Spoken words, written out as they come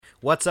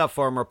What's up,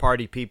 former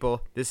party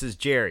people? This is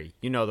Jerry,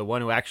 you know, the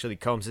one who actually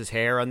combs his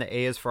hair on the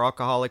A is for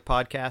Alcoholic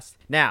podcast.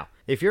 Now,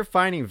 if you're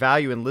finding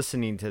value in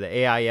listening to the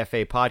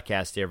AIFA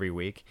podcast every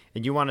week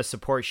and you want to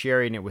support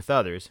sharing it with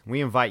others, we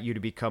invite you to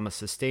become a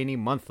sustaining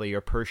monthly or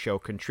per show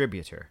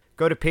contributor.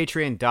 Go to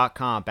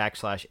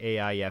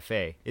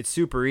patreon.com/AIFA. It's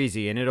super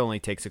easy and it only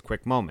takes a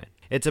quick moment.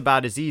 It's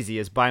about as easy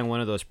as buying one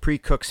of those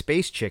pre-cooked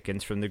space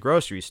chickens from the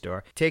grocery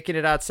store, taking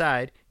it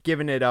outside,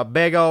 giving it a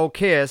big old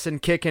kiss,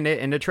 and kicking it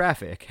into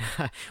traffic.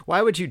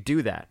 Why would you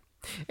do that?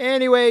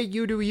 Anyway,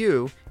 you do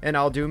you, and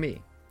I'll do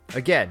me.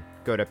 Again,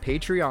 go to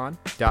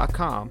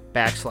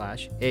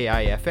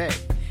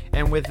patreon.com/AIFA.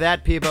 And with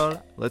that,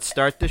 people, let's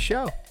start the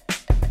show.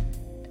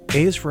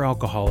 A is for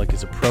Alcoholic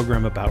is a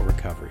program about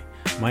recovery.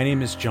 My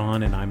name is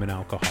John, and I'm an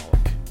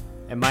alcoholic.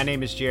 And my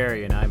name is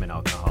Jerry, and I'm an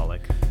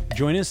alcoholic.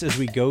 Join us as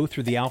we go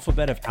through the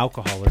alphabet of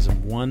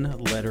alcoholism, one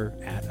letter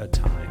at a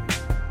time.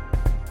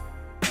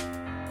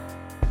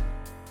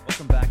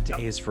 Welcome back to A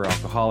is for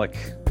Alcoholic,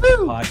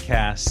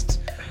 podcast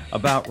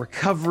about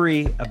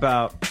recovery,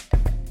 about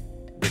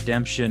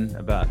redemption,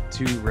 about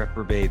two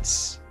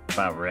reprobates.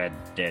 About Red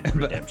Dead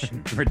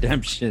Redemption.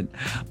 Redemption.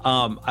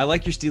 I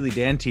like your Steely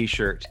Dan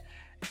t-shirt.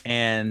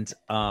 And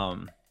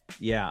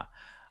yeah,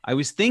 I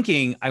was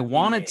thinking I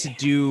wanted to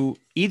do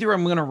either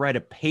I'm going to write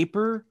a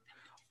paper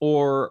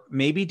or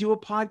maybe do a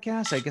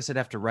podcast. I guess I'd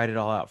have to write it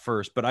all out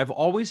first. But I've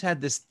always had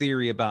this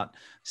theory about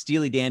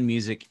Steely Dan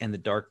music and the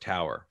Dark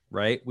Tower,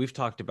 right? We've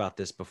talked about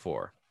this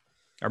before.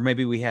 Or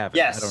maybe we haven't.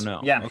 Yes. I don't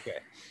know. Yeah. Okay.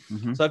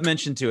 Mm-hmm. So I've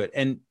mentioned to it.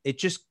 And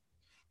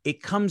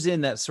it comes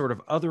in that sort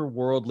of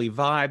otherworldly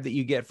vibe that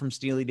you get from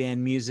Steely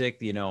Dan music.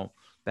 You know,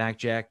 Back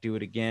Jack, Do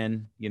It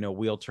Again. You know,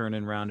 Wheel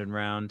Turning Round and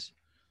Round.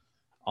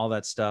 All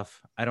that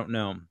stuff. I don't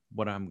know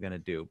what I'm going to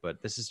do,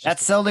 but this is just...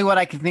 That's solely what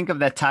I can think of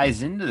that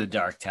ties into the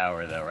Dark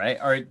Tower, though, right?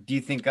 Or do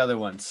you think other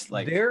ones?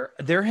 Like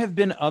There have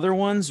been other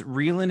ones.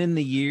 Reelin' in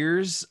the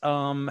Years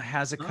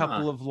has a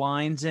couple of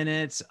lines in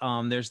it.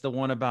 There's the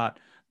one about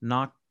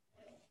knock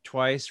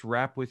twice,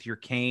 rap with your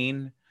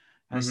cane.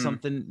 Has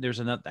something. There's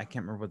another. I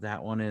can't remember what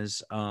that one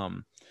is.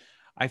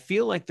 I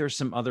feel like there's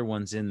some other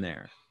ones in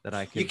there that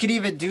I could... You could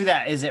even do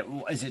that. Is it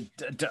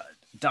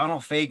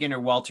Donald Fagen or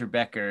Walter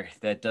Becker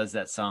that does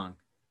that song?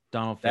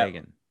 Donald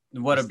Fagen.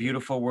 What a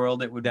beautiful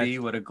world it would be.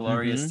 What a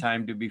glorious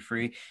time to be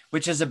free,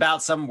 which is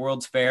about some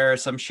World's Fair or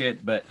some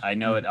shit. But I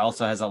know it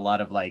also has a lot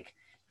of like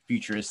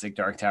futuristic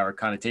Dark Tower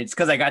connotations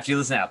because I got you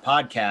listening to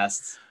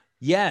podcasts.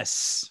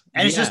 Yes.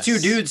 And it's just two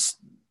dudes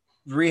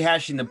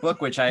rehashing the book,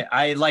 which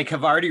I like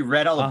have already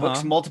read all the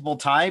books multiple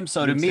times.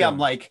 So to me, I'm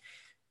like,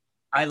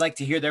 I like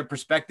to hear their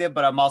perspective,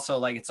 but I'm also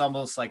like, it's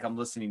almost like I'm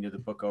listening to the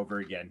book over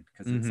again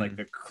because it's like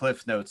the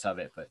cliff notes of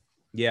it. But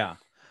yeah.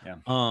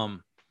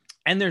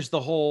 And there's the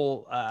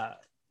whole,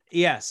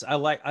 yes, I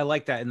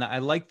like that. And I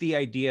like the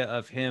idea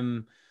of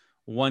him,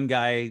 one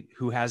guy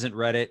who hasn't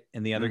read it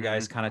and the other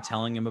guy's kind of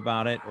telling him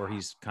about it, or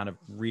he's kind of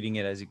reading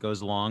it as he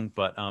goes along,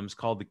 but it's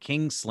called The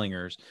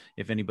Kingslingers,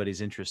 if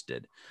anybody's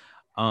interested.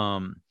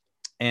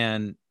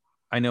 And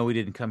I know we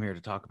didn't come here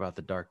to talk about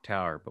the Dark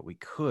Tower, but we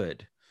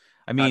could.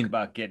 I mean, talk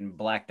about getting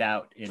blacked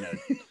out in a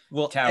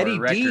Tower Eddie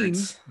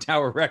Records.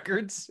 Tower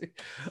Records.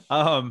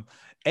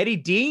 Eddie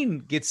Dean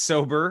gets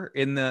sober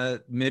in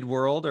the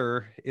midworld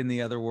or in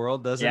the other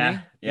world, doesn't he?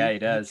 Yeah, he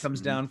does. He comes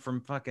down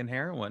from fucking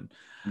heroin.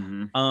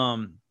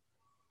 Well,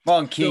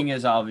 and King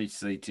is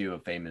obviously too a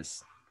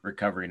famous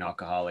recovering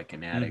alcoholic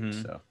and addict.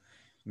 So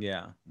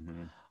yeah.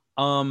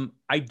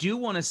 I do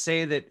want to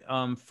say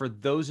that for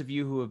those of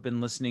you who have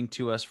been listening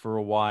to us for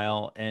a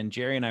while, and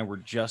Jerry and I were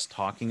just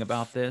talking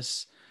about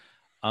this,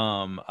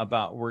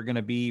 about we're going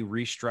to be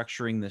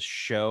restructuring this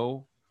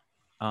show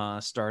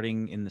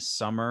starting in the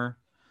summer.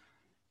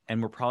 And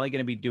we're probably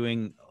going to be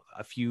doing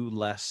a few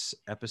less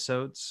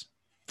episodes.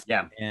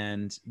 Yeah.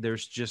 And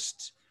there's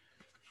just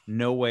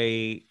no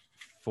way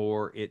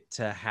for it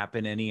to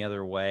happen any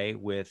other way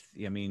with,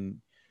 I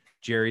mean,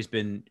 Jerry's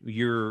been,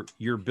 you're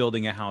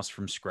building a house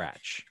from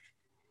scratch.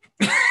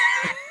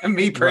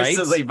 Me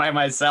personally, by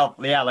myself.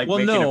 Yeah. Like, well,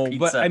 making a pizza.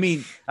 But I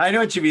mean, I know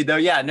what you mean though.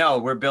 Yeah, no,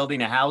 we're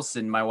building a house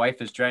and my wife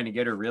is trying to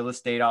get her real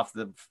estate off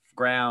the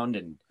ground,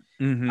 and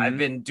I've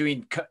been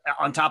doing,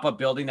 on top of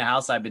building the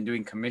house, I've been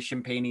doing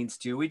commission paintings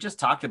too. We just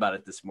talked about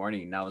it this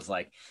morning. And I was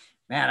like,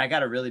 man, I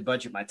got to really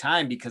budget my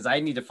time because I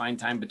need to find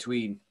time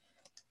between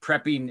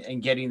prepping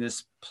and getting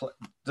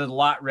the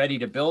lot ready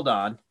to build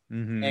on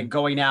and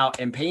going out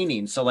and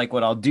painting. So like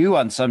what I'll do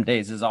on some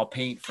days is I'll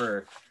paint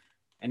for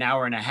an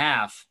hour and a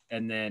half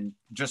and then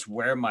just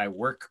wear my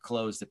work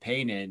clothes to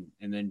paint in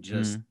and then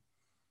just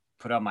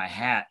put on my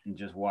hat and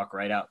just walk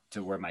right out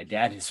to where my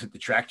dad is with the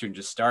tractor and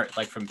just start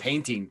like from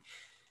painting.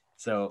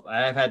 So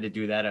I've had to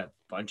do that a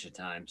bunch of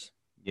times.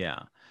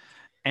 Yeah.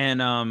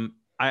 And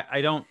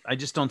I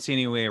just don't see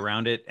any way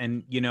around it.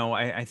 And, you know,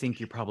 I think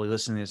you're probably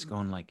listening to this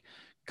going like,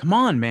 come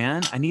on,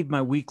 man, I need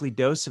my weekly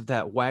dose of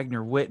that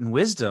Wagner wit and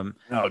wisdom.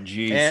 Oh,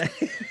 geez.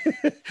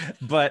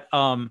 But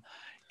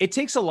it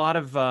takes a lot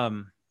of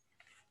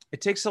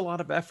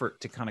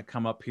effort to kind of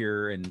come up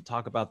here and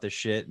talk about this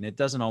shit. And it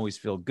doesn't always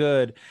feel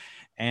good.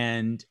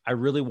 and I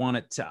really want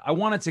it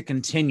to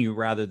continue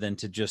rather than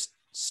to just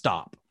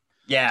stop.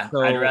 Yeah,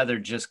 so, I'd rather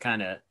just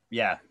kind of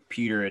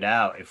peter it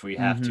out if we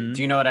have to.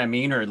 Do you know what I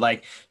mean? Or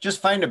like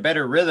just find a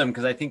better rhythm,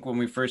 because I think when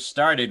we first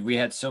started, we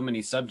had so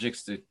many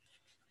subjects to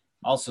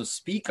also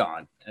speak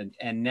on,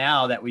 and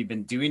now that we've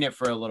been doing it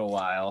for a little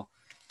while,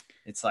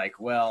 it's like,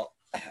 well,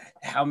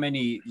 how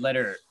many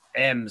letter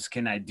M's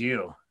can I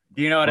do?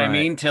 Do you know what I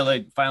mean? Till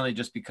it finally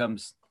just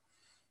becomes,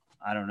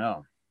 I don't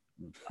know.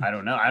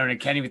 I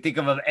can't even think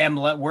of an M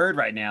word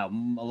right now.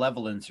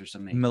 Malevolence or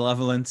something.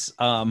 Malevolence,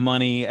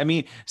 money. I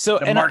mean, so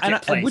the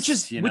marketplace,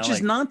 which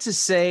is not to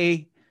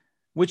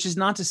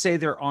say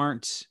there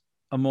aren't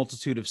a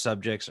multitude of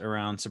subjects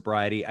around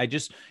sobriety.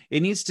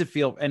 It needs to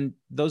feel, and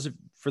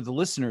for the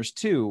listeners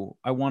too,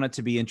 I want it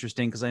to be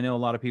interesting, because I know a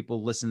lot of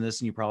people listen to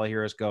this and you probably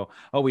hear us go,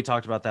 oh, we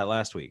talked about that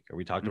last week, or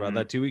we talked about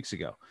that 2 weeks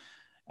ago.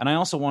 And I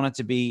also want it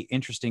to be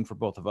interesting for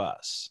both of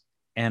us.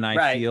 And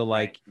I feel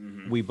like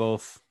we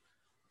both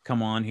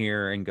come on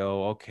here and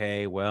go,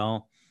 okay,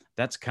 well,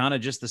 that's kind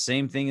of just the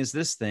same thing as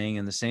this thing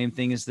and the same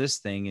thing as this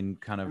thing, and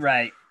kind of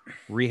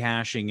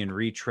rehashing and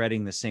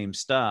retreading the same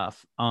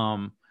stuff.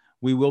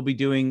 We will be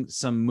doing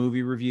some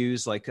movie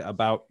reviews, like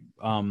about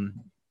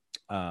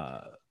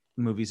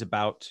movies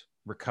about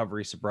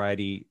recovery,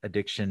 sobriety,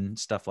 addiction,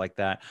 stuff like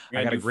that.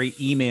 I got a great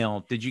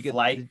email. Did you get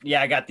Flight?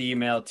 Yeah, I got the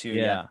email too.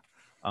 Yeah.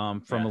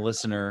 From a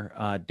listener,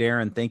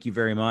 Darren, thank you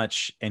very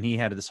much. And he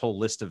had this whole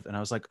list of, and I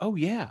was like, oh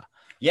yeah.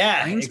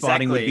 Yeah, Brain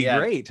spotting would be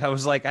great. I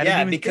was like, I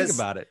didn't even think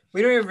about it.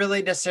 We don't even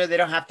really necessarily, they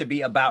don't have to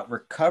be about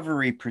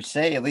recovery per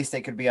se. At least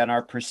they could be on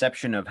our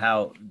perception of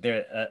how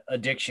their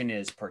addiction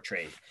is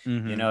portrayed.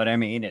 You know what I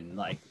mean? And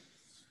like,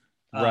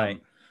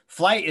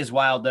 Flight is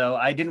wild though.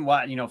 I didn't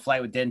watch,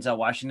 Flight with Denzel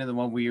Washington, the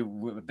one we've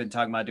been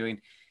talking about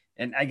doing.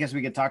 And I guess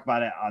we could talk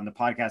about it on the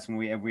podcast when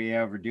we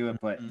ever do it.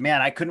 But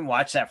man, I couldn't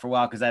watch that for a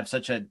while because I have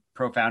such a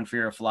profound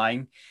fear of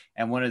flying.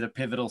 And one of the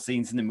pivotal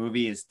scenes in the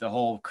movie is the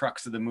whole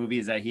crux of the movie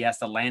is that he has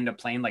to land a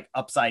plane like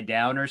upside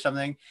down or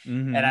something.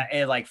 And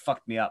it like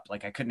fucked me up.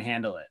 Like I couldn't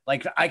handle it.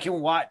 Like I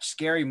can watch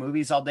scary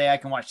movies all day. I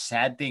can watch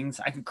sad things.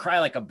 I can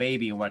cry like a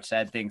baby and watch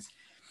sad things.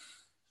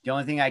 The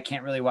only thing I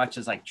can't really watch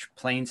is like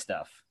plane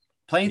stuff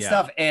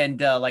and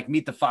like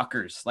Meet the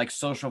Fockers, like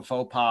social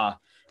faux pas.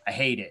 I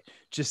hate it.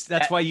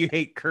 That's why you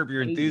hate Curb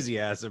Your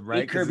Enthusiasm,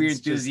 right? Curb Your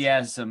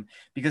Enthusiasm,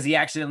 because he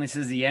accidentally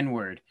says the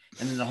N-word.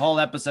 And then the whole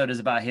episode is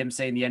about him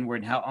saying the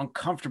N-word and how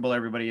uncomfortable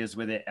everybody is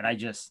with it. And I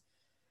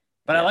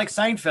like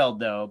Seinfeld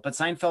though, but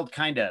Seinfeld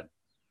kind of,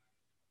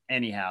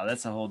 anyhow,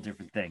 that's a whole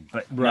different thing.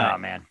 But no,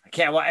 man, I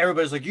can't. Well,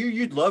 everybody's like,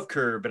 you'd love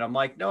Curb. And I'm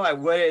like, no, I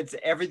would.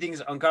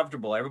 Everything's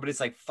uncomfortable. Everybody's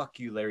like, fuck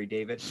you, Larry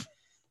David.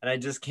 And I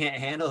just can't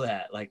handle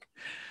that. Like,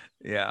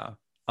 yeah.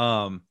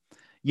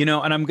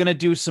 And I'm going to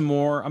do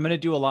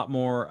a lot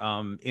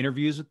more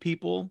interviews with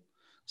people.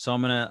 So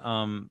I'm going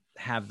to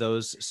have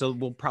those. So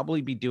we'll probably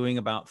be doing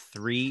about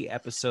 3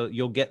 episodes.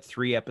 You'll get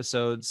 3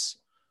 episodes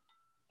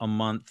a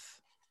month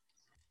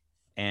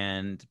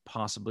and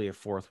possibly a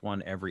 4th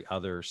one every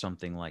other or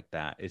something like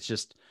that.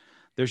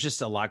 There's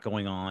just a lot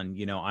going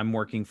on. I'm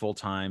working full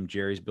time.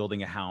 Jerry's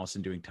building a house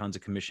and doing tons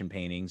of commission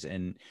paintings.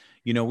 And,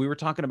 we were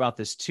talking about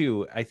this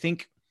too, I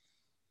think.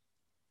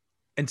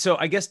 And so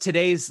I guess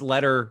today's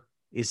letter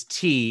is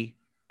T,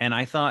 and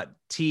I thought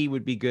T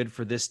would be good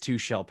for This Too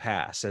Shall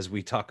Pass, as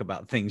we talk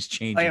about things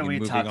changing. And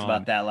we talked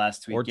about that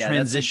last week, or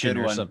transition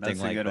or something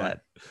like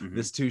that.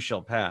 This Too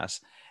Shall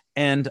Pass,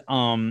 and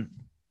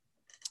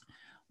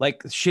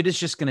like shit is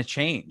just going to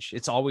change.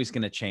 It's always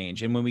going to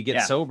change, and when we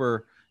get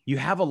sober, you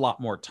have a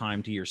lot more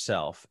time to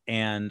yourself.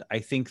 And I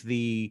think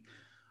my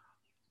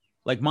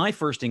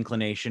first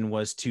inclination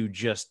was to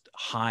just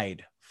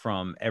hide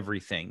from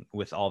everything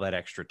with all that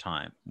extra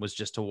time, was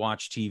just to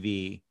watch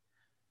TV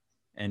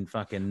and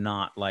fucking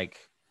not like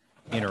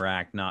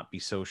interact, not be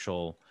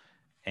social.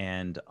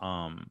 And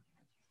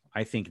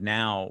I think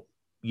now,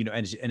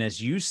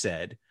 as you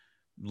said,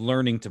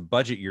 learning to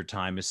budget your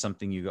time is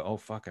something you go, oh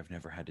fuck, I've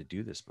never had to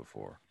do this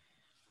before.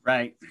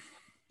 Right.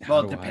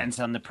 Well, it depends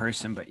on the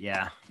person, but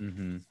yeah.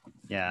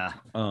 Yeah.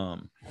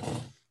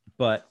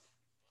 But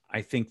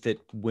I think that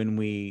when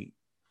we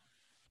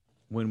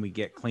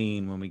get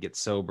clean, when we get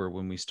sober,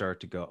 when we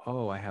start to go,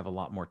 oh, I have a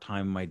lot more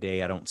time in my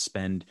day. I don't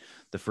spend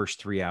the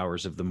first 3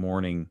 hours of the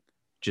morning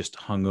just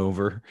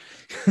hungover.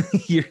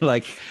 You're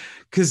like,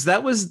 because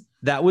that was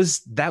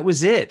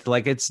it.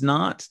 Like, it's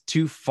not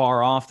too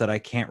far off that I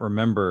can't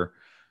remember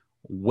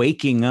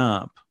waking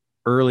up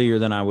earlier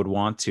than I would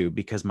want to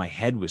because my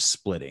head was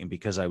splitting,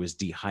 because I was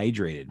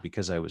dehydrated,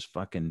 because I was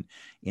fucking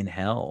in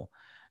hell.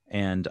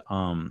 And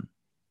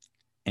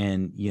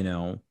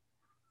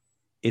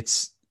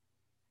it's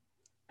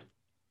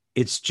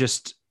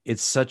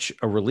such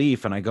a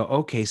relief. And I go,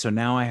 okay, so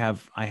now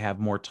I have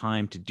more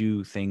time to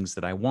do things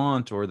that I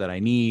want or that I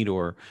need,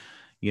 or,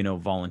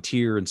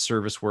 volunteer and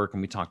service work.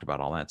 And we talked about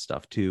all that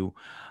stuff too.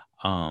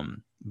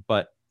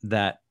 But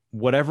that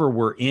whatever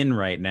we're in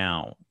right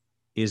now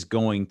is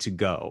going to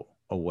go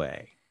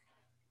away.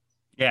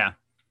 Yeah.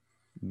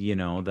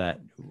 That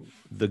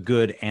the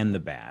good and the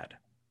bad.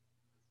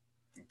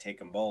 Take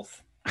them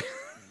both.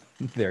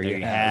 There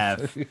you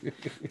have.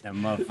 That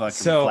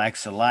motherfucking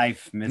flex of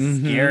life, Miss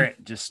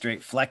Garrett, just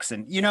straight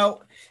flexing.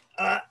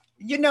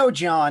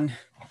 John.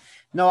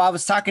 No, I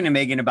was talking to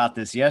Megan about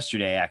this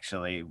yesterday,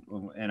 actually.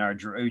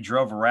 We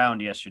drove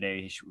around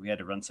yesterday. We had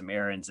to run some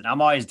errands, and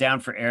I'm always down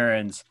for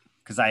errands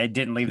because I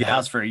didn't leave the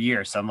house for a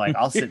year. So I'm like,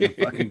 I'll sit in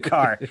the fucking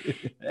car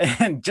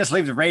and just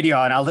leave the radio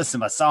on. I'll listen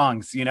to my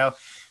songs,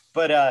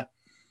 But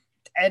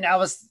and I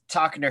was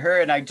talking to her,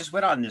 and I just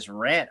went on this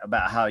rant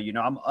about how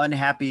I'm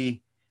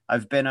unhappy.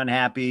 I've been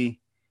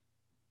unhappy,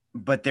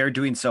 but they're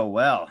doing so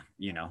well.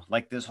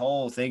 Like this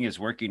whole thing is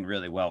working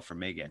really well for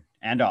Megan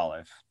and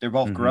Olive. They're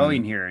both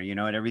growing here,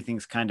 and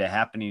everything's kind of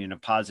happening in a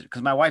positive,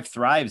 because my wife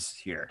thrives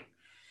here.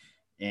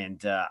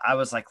 And I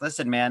was like,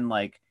 listen, man,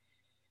 like,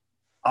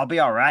 I'll be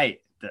all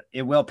right.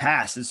 It will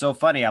pass. It's so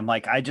funny. I'm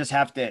like, I just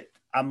have to,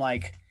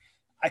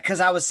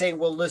 because I was saying,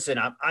 well, listen,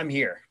 I'm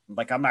here.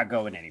 Like, I'm not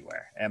going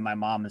anywhere. And my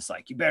mom is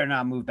like, you better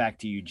not move back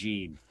to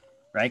Eugene,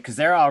 right? Because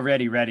they're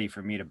already ready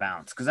for me to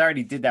bounce, because I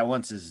already did that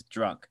once as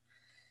drunk.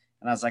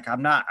 And I was like,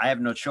 I have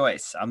no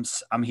choice.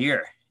 I'm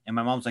here. And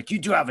my mom's like, you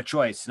do have a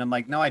choice. And I'm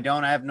like, no, I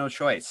don't. I have no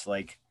choice.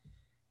 Like,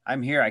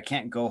 I'm here. I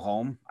can't go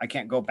home. I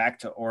can't go back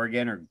to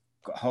Oregon, or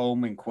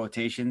home in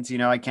quotations.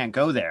 I can't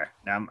go there.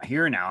 I'm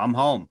here now. I'm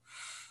home.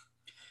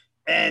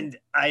 And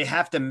I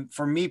have to,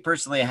 for me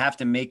personally, I have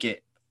to make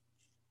it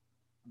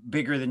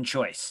bigger than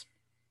choice.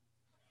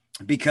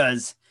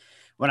 Because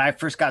when I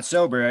first got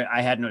sober,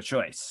 I had no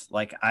choice.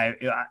 Like I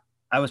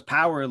was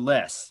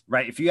powerless,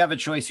 right? If you have a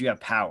choice, you have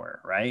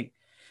power, right?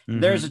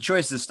 There's a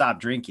choice to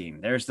stop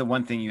drinking. There's the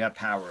one thing you have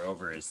power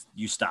over, is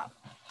you stop.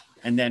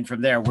 And then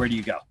from there, where do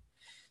you go?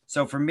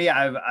 So for me,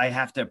 I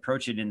have to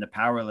approach it in the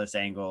powerless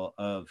angle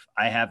of,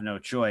 I have no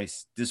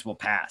choice. This will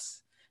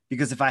pass.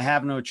 Because if I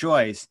have no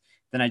choice,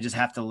 then I just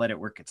have to let it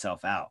work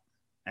itself out.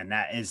 And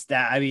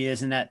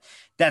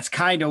that's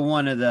kind of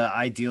one of the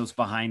ideals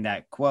behind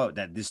that quote,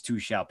 that this too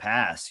shall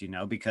pass,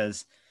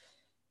 because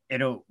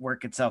it'll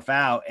work itself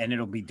out and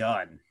it'll be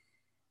done.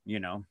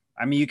 You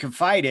can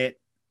fight it,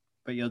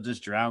 but you'll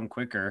just drown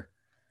quicker.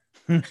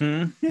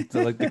 So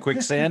like the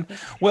quicksand.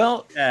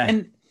 Well,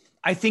 and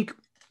I think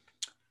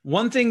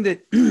one thing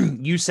that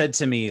you said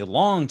to me a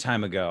long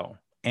time ago,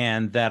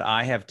 and that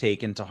I have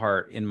taken to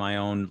heart in my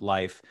own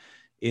life,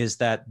 is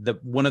that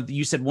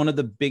you said one of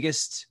the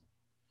biggest,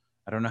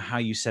 I don't know how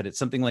you said it,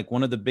 something like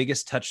one of the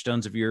biggest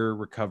touchstones of your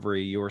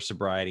recovery, your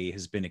sobriety,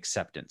 has been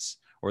acceptance,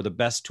 or the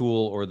best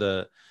tool,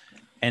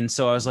 and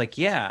so I was like,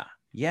 yeah,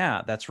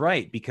 that's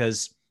right.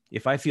 Because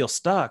if I feel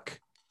stuck,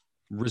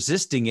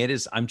 resisting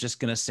it I'm just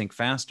going to sink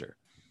faster.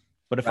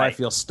 But if I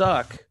feel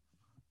stuck,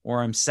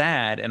 or I'm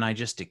sad, and I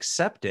just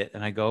accept it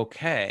and I go,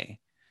 okay,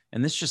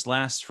 and this just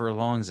lasts for as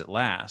long as it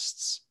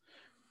lasts.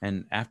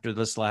 And after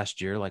this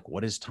last year, like,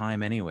 what is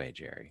time anyway,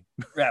 Jerry?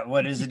 Right.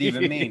 What does it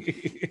even mean?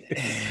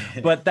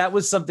 But that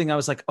was something I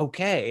was like,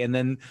 okay. And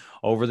then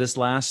over this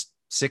last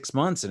 6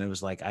 months, and it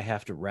was like, I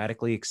have to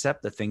radically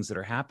accept the things that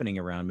are happening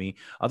around me.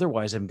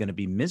 Otherwise, I'm going to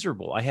be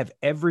miserable. I have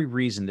every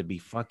reason to be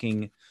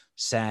fucking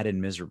sad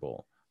and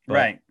miserable. But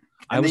right.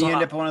 And then you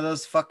end up one of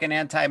those fucking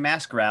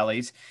anti-mask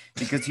rallies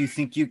because you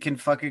think you can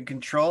fucking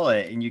control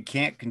it, and you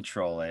can't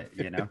control it,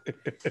 You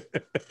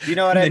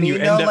know what I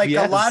mean?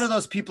 A lot of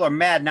those people are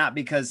mad, not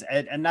because,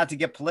 and not to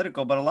get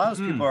political, but a lot of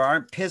those people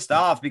aren't pissed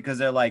off because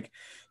they're like,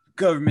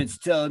 government's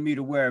telling me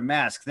to wear a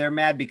mask. They're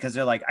mad because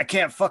they're like, I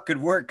can't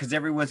fucking work because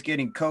everyone's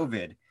getting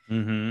COVID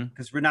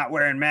because we're not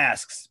wearing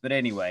masks. But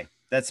anyway,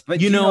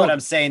 you know what I'm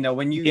saying though,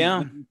 when you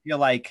feel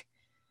like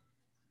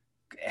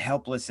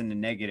helpless in a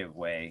negative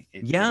way.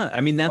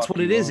 That's what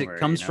it is. It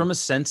comes from a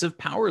sense of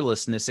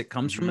powerlessness. It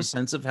comes from a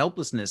sense of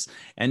helplessness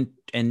and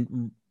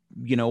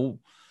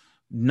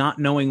not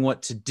knowing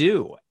what to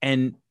do.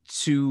 And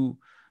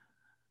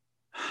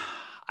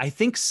I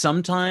think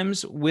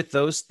sometimes with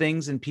those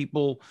things, and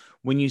people,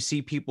 when you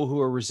see people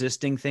who are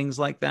resisting things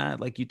like that,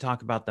 like you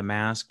talk about the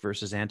mask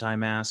versus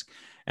anti-mask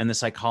and the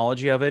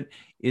psychology of it,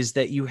 is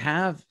that you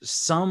have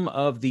some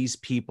of these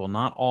people,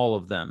 not all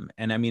of them.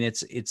 And I mean,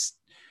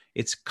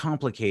 it's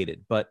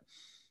complicated, but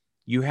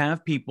you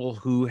have people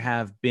who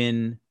have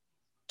been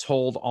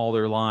told all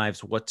their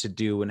lives what to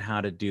do and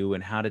how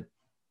to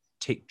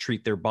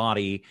treat their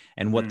body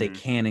and what they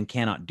can and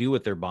cannot do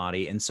with their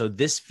body. And so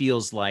this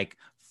feels like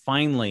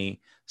finally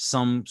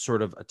some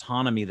sort of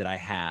autonomy that I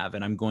have,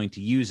 and I'm going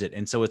to use it.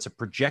 And so it's a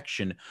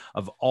projection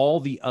of all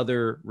the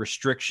other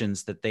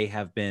restrictions that they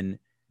have been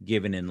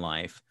given in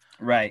life,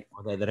 right,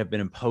 that have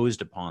been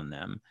imposed upon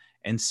them.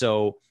 And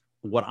so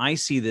what I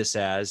see this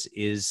as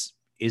is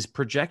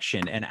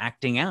projection and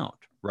acting out,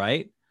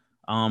 right?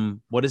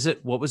 What is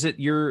it? What was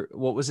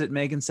it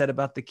Megan said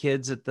about the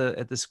kids at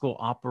the school?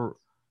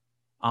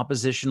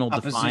 Oppositional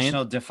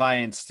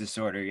defiance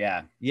disorder.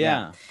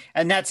 Yeah.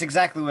 And that's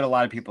exactly what a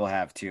lot of people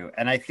have too.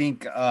 And I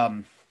think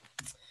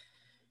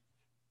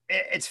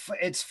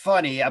it's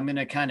funny. I'm going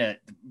to kind of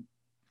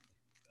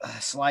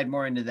slide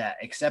more into that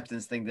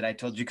acceptance thing that I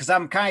told you, because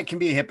I'm can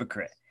be a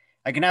hypocrite.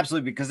 I can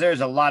absolutely, because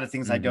there's a lot of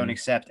things I don't Mhm.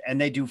 accept, and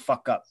they do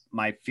fuck up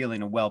my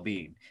feeling of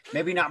well-being.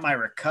 Maybe not my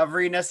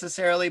recovery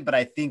necessarily, but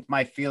I think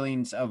my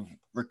feelings of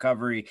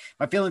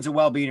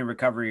well-being and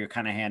recovery are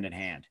kind of hand in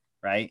hand,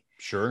 right?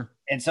 Sure.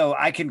 And so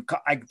I can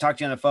talk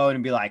to you on the phone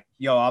and be like,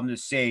 yo, I'm the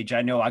sage.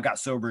 I know I got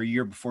sober a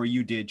year before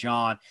you did,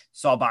 John.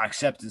 It's all about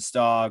acceptance,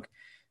 dog,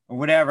 or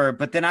whatever.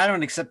 But then I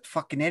don't accept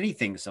fucking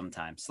anything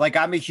sometimes. Like,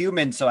 I'm a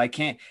human, so I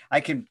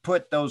can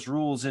put those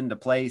rules into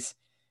place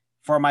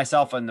for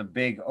myself on the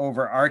big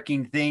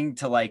overarching thing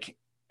to, like,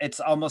 it's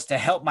almost to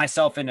help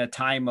myself in a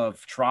time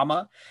of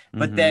trauma.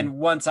 But then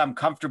once I'm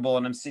comfortable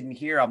and I'm sitting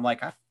here, I'm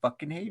like, I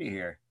fucking hate it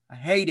here. I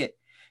hate it.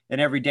 And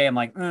every day I'm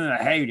like,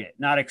 I hate it,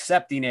 not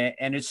accepting it.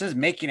 And it's just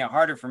making it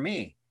harder for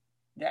me.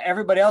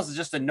 Everybody else is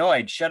just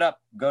annoyed. Shut up,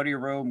 go to your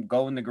room,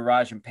 go in the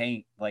garage and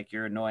paint like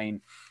you're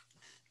annoying.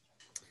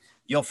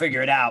 You'll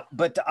figure it out.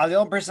 But the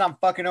only person I'm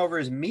fucking over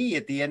is me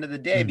at the end of the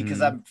day,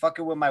 because I'm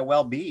fucking with my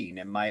well-being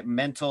and my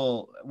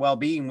mental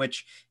well-being,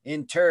 which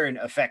in turn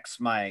affects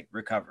my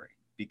recovery.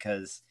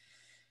 Because,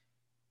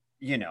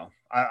 you know,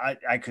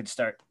 I could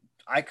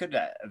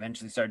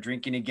eventually start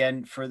drinking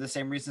again for the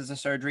same reasons I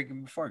started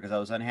drinking before, because I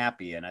was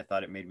unhappy and I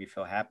thought it made me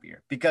feel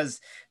happier.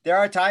 Because there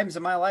are times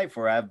in my life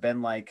where I've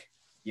been like,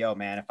 yo,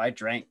 man, if I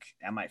drank,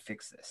 I might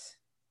fix this.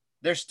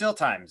 There's still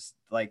times,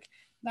 like,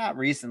 not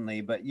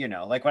recently, but, you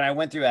know, like when I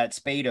went through that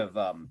spate of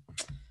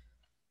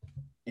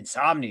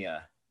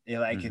insomnia,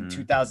 like in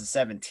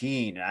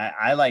 2017,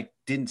 I like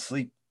didn't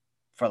sleep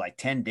for like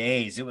 10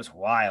 days. It was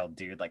wild,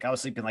 dude. Like, I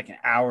was sleeping like an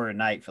hour a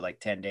night for like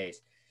 10 days.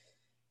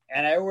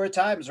 And there were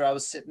times where I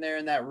was sitting there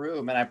in that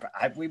room, and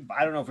I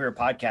don't know if we were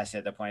podcasting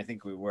at that point. I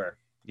think we were.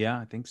 Yeah,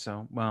 I think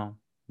so. Well,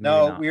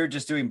 no, not. We were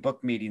just doing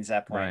book meetings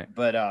at that point. Right.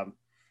 But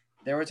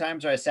there were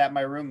times where I sat in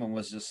my room and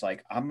was just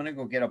like, I'm gonna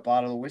go get a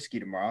bottle of whiskey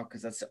tomorrow,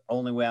 because that's the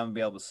only way I'm gonna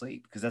be able to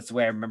sleep. Because that's the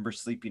way I remember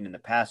sleeping in the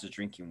past, was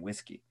drinking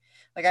whiskey.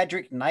 Like, I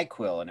drink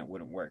NyQuil and it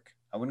wouldn't work.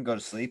 I wouldn't go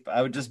to sleep.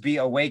 I would just be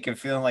awake and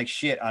feeling like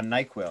shit on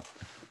NyQuil.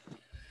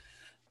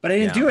 But I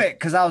didn't do it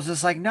because I was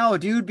just like, no,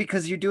 dude,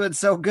 because you're doing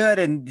so good.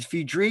 And if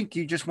you drink,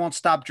 you just won't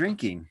stop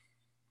drinking.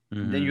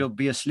 Then you'll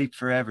be asleep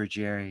forever,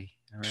 Jerry.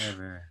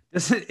 Forever.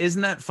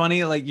 Isn't that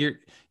funny? Like,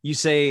 you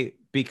say,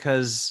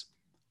 because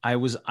I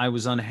was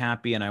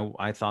unhappy and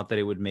I thought that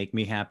it would make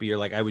me happier.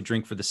 Like, I would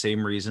drink for the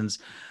same reasons.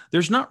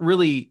 There's not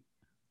really,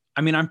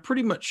 I mean, I'm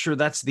pretty much sure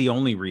that's the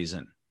only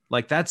reason.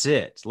 Like, that's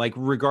it. Like,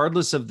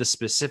 regardless of the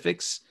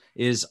specifics,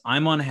 is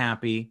I'm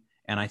unhappy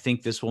and I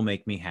think this will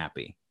make me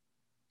happy.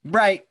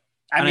 Right.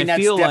 I mean,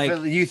 that's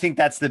definitely, you think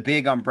that's the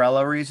big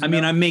umbrella reason? I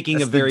mean, I'm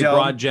making a very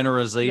broad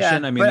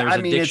generalization. Yeah, I mean, there's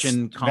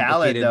addiction,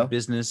 complicated valid,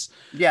 business.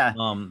 Yeah.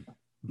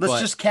 Let's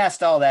just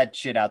cast all that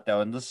shit out,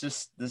 though, and let's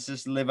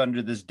just live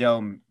under this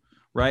dome.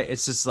 Right.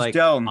 It's just like,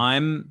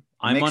 I'm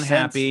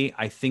unhappy. Sense.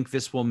 I think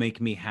this will make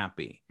me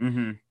happy.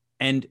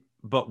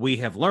 But we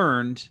have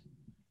learned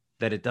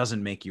that it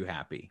doesn't make you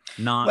happy.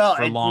 Not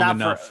for long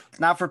enough.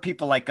 Not for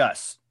people like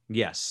us.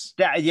 Yes.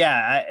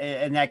 Yeah.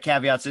 And that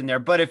caveat's in there.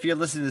 But if you're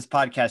listening to this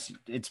podcast,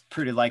 it's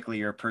pretty likely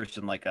you're a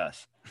person like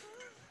us.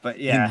 But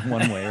yeah, in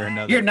one way or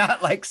another. You're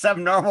not like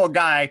some normal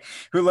guy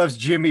who loves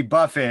Jimmy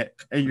Buffett.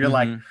 And you're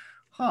like,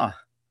 huh,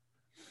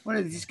 what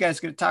are these guys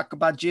going to talk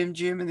about? Jim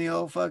and the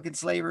old fucking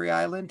slavery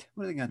island?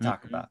 What are they going to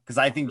talk about? Because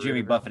I think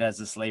Jimmy Buffett has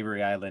a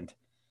slavery island.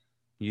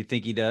 You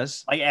think he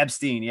does? Like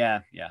Epstein.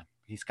 Yeah.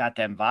 He's got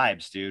them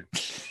vibes, dude.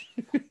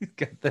 He's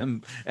got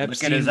them Epstein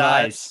Look at his vibes.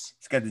 eyes.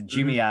 He's got the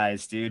Jimmy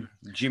eyes, dude.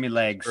 Jimmy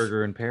legs.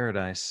 Burger in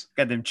paradise.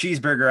 Got them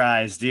cheeseburger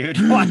eyes, dude.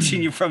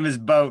 Watching you from his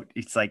boat.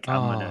 He's like,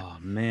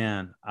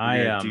 man,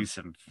 I do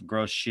some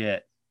gross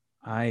shit.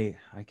 I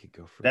could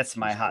go for. That's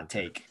my hot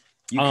take.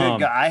 You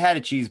could go. I had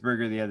a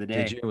cheeseburger the other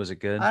day. Did you? Was it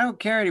good? I don't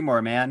care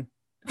anymore, man.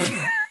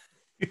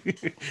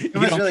 It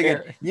was really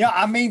good. Yeah,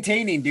 I'm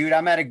maintaining, dude.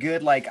 I'm at a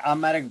good,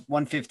 I'm at a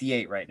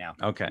 158 right now.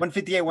 Okay.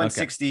 158,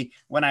 160. Okay.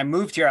 When I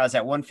moved here, I was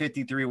at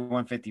 153,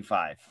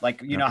 155.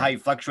 Like, you know how you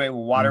fluctuate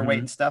with water weight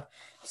and stuff?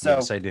 So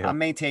yes, I do. I'm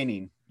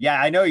maintaining. Yeah,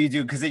 I know you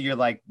do, because you're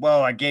like,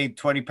 whoa, I gained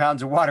 20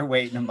 pounds of water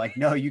weight. And I'm like,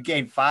 no, you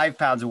gained 5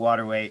 pounds of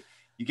water weight.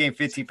 You gained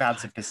 50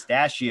 pounds of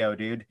pistachio,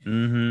 dude.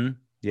 Yeah.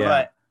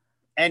 But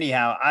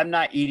anyhow, I'm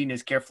not eating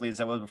as carefully as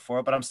I was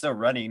before, but I'm still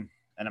running.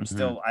 And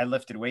I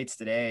lifted weights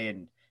today,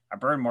 and I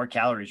burned more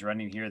calories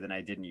running here than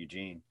I did in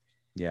Eugene.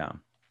 Yeah.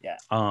 Yeah.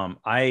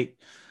 I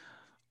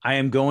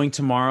am going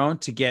tomorrow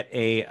to get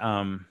I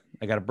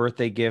got a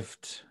birthday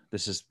gift.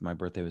 My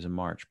birthday was in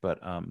March,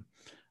 but I'm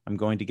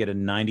going to get a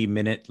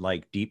 90-minute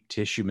deep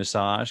tissue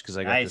massage, because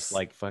I got this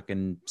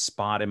fucking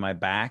spot in my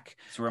back.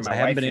 So where my I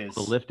haven't been able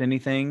to lift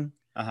anything.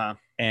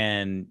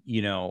 And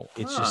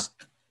it's just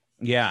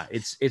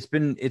it's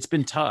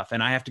been tough,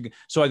 and I have to.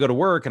 So I go to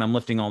work and I'm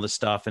lifting all this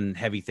stuff and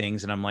heavy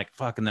things, and I'm like,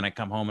 fuck. And then I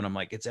come home and I'm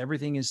like,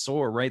 everything is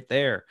sore right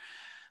there.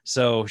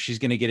 So she's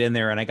going to get in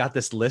there, and I got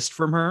this list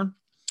from her.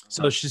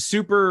 So she's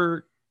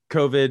super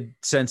COVID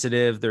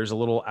sensitive. There's a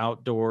little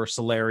outdoor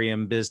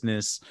solarium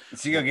business.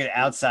 So you go get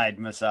outside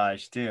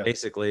massage too.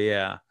 Basically.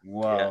 Yeah.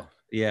 Whoa.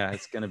 Yeah,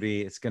 it's gonna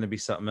be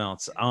something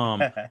else.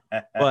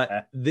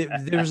 But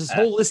there's this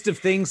whole list of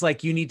things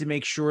like you need to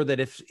make sure that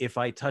if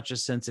I touch a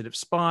sensitive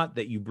spot,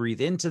 that you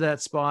breathe into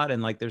that spot,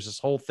 and like there's this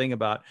whole thing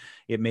about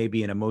it may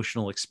be an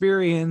emotional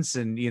experience,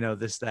 and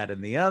this, that,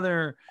 and the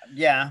other.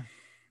 Yeah.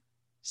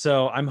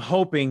 So I'm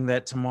hoping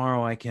that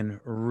tomorrow I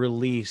can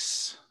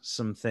release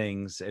some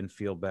things and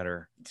feel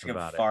better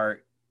about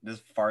it.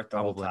 Just fart the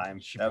whole time.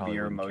 That'd be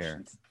your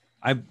emotions.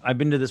 I've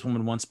been to this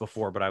woman once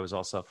before, but I was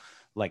also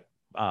like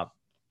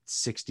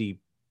 60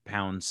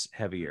 pounds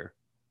heavier.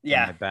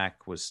 Yeah. My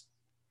back was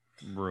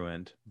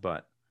ruined,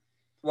 but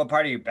what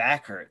part of your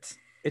back hurts?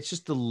 It's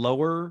just the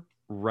lower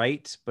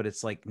right, but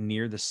it's like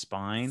near the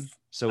spine.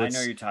 So I know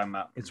what you're talking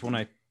about. It's when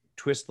I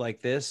twist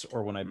like this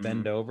or when I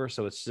bend over.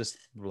 So it's just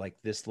like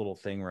this little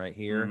thing right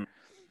here.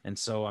 And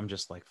so I'm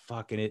just like,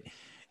 fucking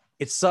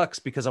it sucks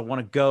because I want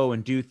to go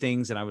and do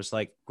things. And I was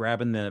like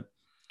grabbing the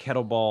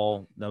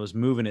kettlebell. I was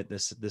moving it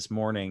this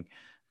morning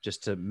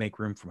just to make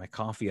room for my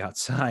coffee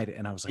outside.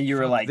 And I was like, you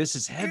were like, this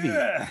is heavy.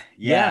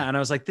 Yeah. And I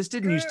was like, this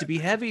didn't used to be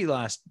heavy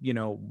last,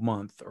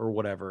 month or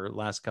whatever,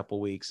 last couple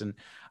of weeks. And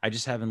I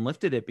just haven't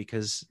lifted it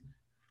because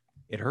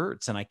it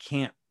hurts and I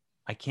can't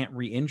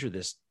re-injure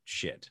this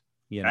shit.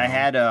 I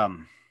had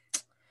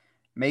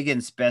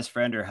Megan's best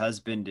friend, her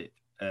husband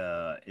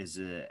is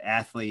an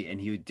athlete,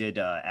 and he did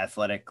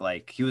athletic,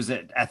 like he was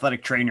an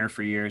athletic trainer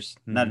for years.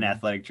 Not an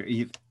athletic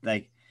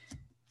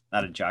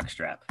not a jock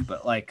strap,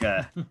 but like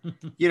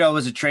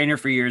was a trainer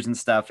for years and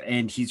stuff,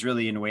 and he's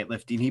really into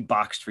weightlifting. He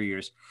boxed for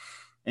years,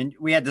 and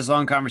we had this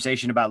long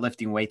conversation about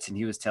lifting weights, and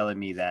he was telling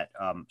me that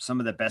some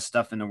of the best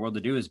stuff in the world to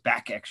do is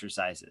back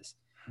exercises.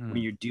 When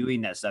you're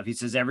doing that stuff, he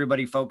says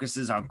everybody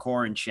focuses on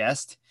core and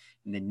chest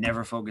and they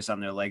never focus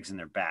on their legs and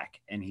their back.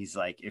 And he's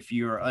like, if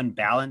you're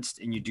unbalanced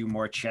and you do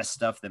more chest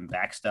stuff than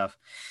back stuff,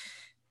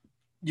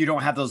 you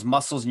don't have those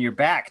muscles in your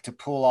back to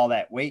pull all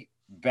that weight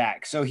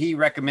back. So he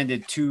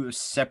recommended 2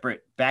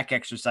 separate back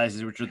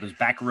exercises, which are those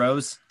back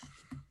rows.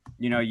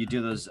 You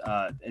do those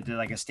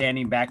like a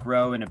standing back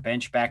row and a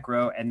bench back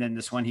row. And then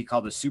this one he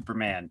called the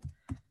Superman.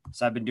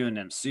 So I've been doing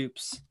them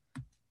soups.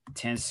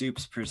 10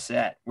 soups per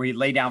set, where you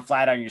lay down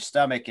flat on your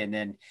stomach and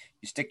then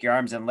you stick your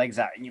arms and legs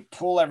out and you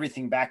pull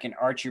everything back and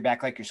arch your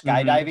back like you're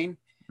skydiving.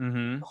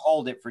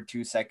 Hold it for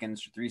 2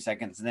 seconds or 3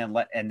 seconds and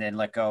then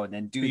let go and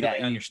then do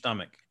that on your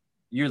stomach.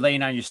 You're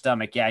laying on your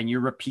stomach, and you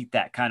repeat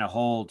that kind of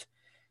hold.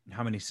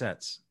 How many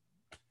sets?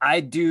 I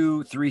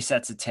do 3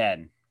 sets of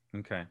 10.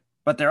 Okay.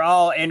 But they're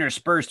all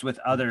interspersed with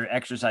other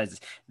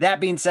exercises. That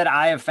being said,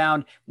 I have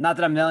found, not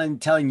that I'm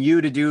telling you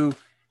to do,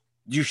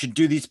 you should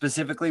do these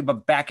specifically,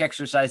 but back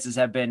exercises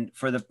have been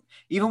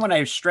even when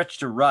I stretch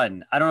to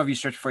run. I don't know if you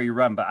stretch before you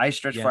run, but I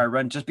stretch before I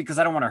run just because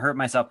I don't want to hurt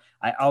myself.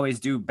 I always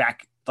do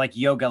back, like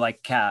yoga,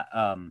 like cat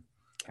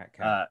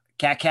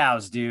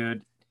cows,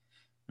 dude.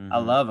 I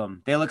love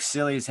them. They look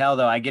silly as hell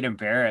though. I get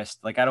embarrassed.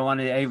 Like I don't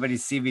want anybody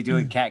to see me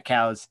doing cat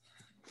cows.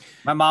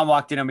 My mom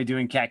walked in on me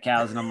doing cat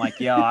cows and I'm like,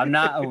 yo, I'm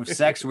not a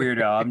sex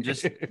weirdo. I'm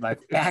just, my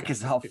back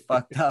is all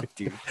fucked up,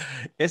 dude.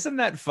 Isn't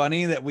that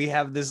funny that we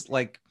have this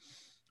like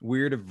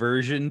weird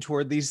aversion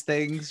toward these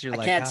things?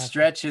 I can't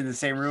stretch in the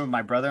same room.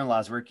 My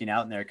brother-in-law's working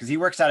out in there because he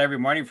works out every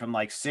morning from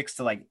like 6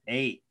 to like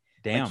 8.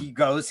 Damn. Like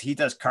he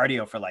does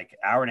cardio for like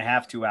 1.5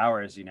 hours, 2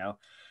 hours,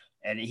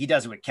 and he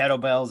does it with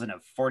kettlebells and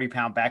a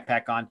 40-pound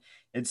backpack on.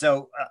 And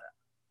so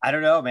I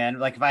don't know, man.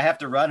 Like if I have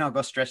to run, I'll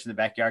go stretch in the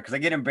backyard because I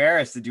get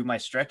embarrassed to do my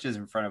stretches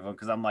in front of him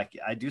because I'm like,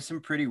 I do some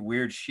pretty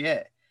weird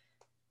shit.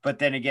 But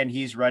then again,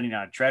 he's running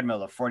on a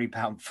treadmill, a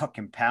 40-pound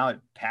fucking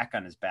pack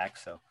on his back.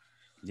 So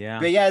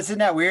yeah. But yeah, isn't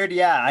that weird?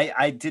 Yeah,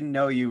 I didn't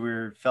know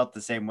you felt the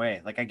same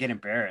way. Like I get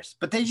embarrassed.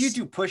 But then you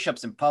do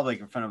push-ups in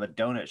public in front of a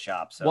donut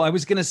shop. So well, I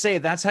was gonna say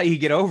that's how you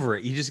get over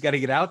it. You just got to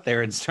get out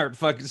there and start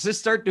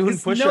doing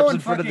push-ups in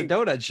front of the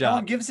donut shop. No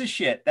one gives a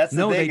shit. That's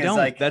the thing. They don't.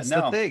 Like, that's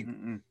the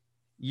thing.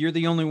 You're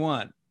the only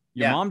one.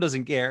 Your mom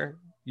doesn't care.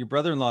 Your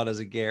brother-in-law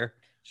doesn't care.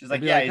 She's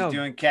like, yeah, he's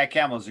doing cat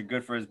camels. They're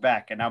good for his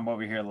back. And I'm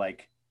over here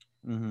like,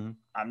 I'm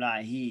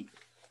not heat.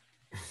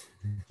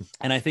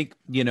 And I think,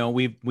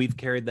 we've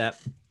carried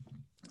that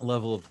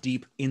level of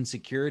deep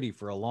insecurity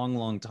for a long,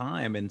 long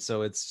time. And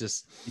so it's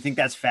just... You think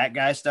that's fat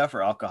guy stuff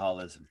or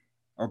alcoholism?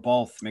 Or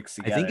both mixed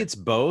together? I think it's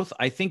both.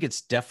 I think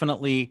it's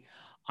definitely...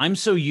 I'm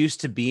so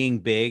used to being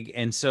big.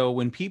 And so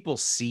when people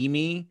see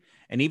me,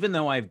 and even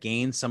though I've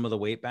gained some of the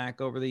weight back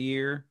over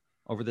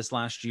this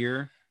last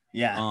year,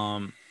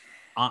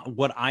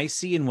 what I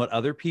see and what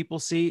other people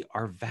see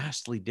are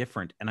vastly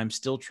different. And I'm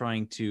still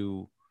trying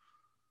to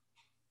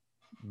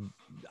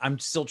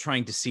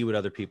see what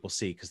other people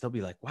see, because they'll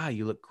be like, wow,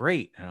 you look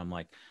great. And I'm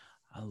like,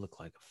 I look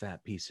like a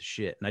fat piece of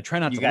shit. And I try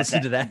not to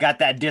listen to that. You got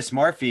that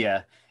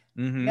dysmorphia.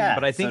 Yeah,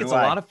 but I think it's a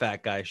lot of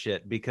fat guy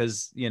shit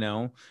because,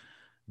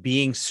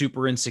 being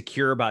super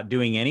insecure about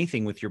doing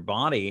anything with your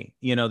body.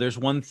 There's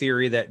one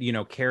theory that,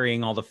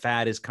 carrying all the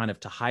fat is kind of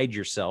to hide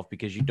yourself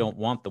because you don't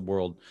want the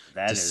world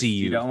to see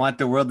you. You don't want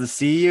the world to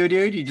see you,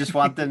 dude. You just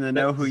want them to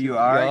know who you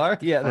are.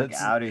 Yeah,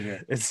 that's out of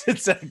here.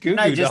 It's a Goo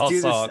Goo Doll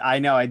song. I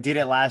know. I did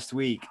it last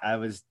week. I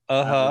was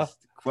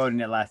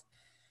quoting it last.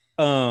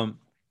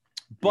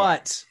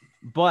 But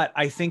but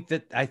I think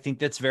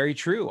that's very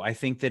true. I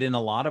think that in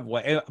a lot of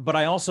ways, but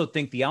I also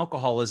think the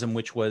alcoholism,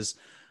 which was,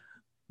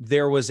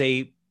 there was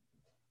a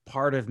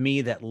part of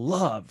me that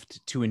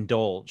loved to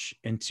indulge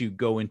and to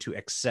go into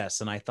excess.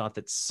 And I thought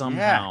that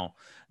somehow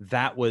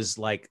that was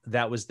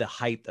the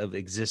height of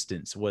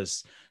existence,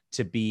 was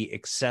to be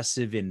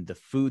excessive in the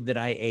food that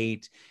I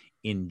ate,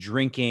 in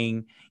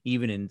drinking,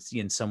 even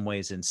in some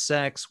ways in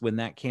sex when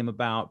that came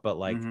about. But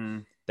like,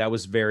 that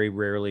was very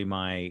rarely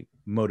my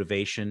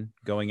motivation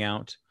going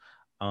out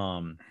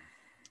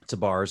to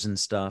bars and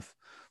stuff.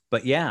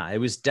 But yeah, it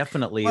was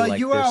definitely like,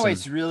 you were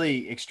always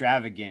really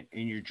extravagant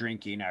in your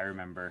drinking. I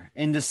remember,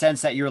 in the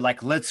sense that you were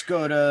like, let's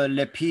go to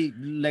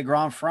Le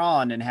Grand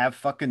Franc and have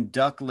fucking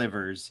duck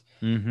livers.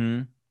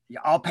 Mm-hmm.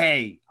 I'll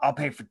pay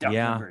for duck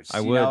livers.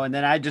 I would. And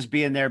then I'd just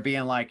be in there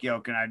being like, yo,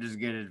 can I just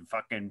get a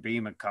fucking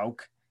beam of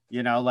Coke?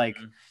 Like,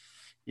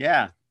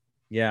 yeah.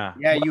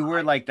 You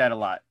were like that a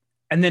lot.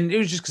 And then it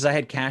was just because I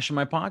had cash in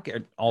my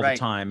pocket all the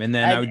time. And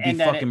then I would be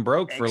fucking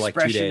broke for like 2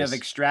 days. Expression of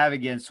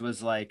extravagance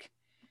was like,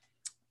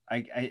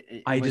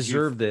 I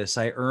deserve this.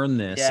 I earn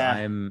this. Yeah.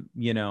 I'm,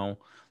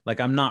 like,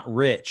 I'm not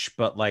rich,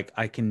 but like,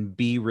 I can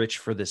be rich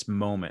for this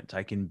moment.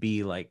 I can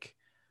be like,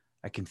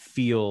 I can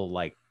feel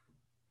like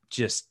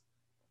just,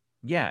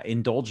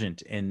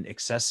 indulgent and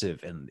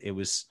excessive. And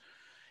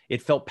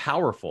it felt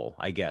powerful,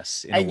 I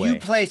guess, in a way. You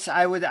place,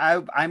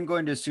 I'm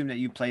going to assume that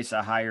you place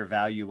a higher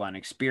value on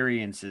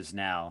experiences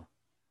now.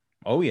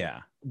 Oh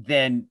yeah.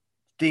 Than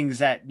things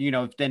that,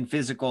 than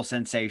physical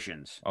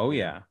sensations. Oh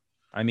yeah.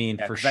 I mean,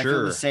 for sure. I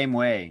feel the same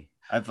way.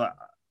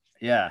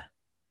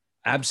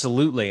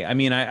 Absolutely. I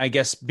mean, I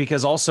guess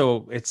because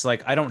also it's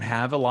like, I don't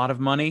have a lot of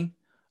money.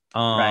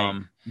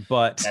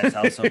 But that's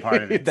also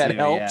part of it. That too,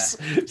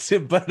 helps.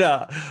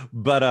 Yeah.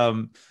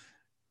 But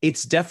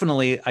it's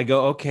definitely, I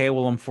go, okay,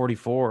 well, I'm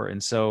 44.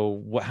 And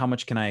so how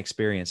much can I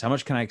experience? How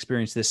much can I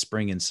experience this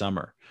spring and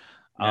summer?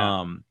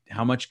 Yeah.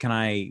 How much can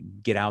I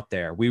get out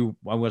there?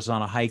 I was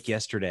on a hike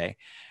yesterday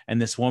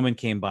and this woman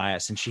came by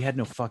us and she had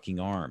no fucking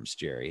arms,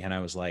 Jerry. And I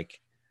was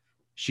like,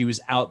 she was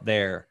out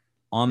there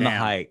on the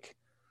hike.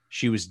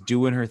 She was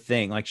doing her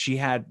thing. Like she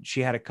had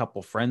a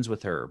couple friends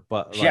with her,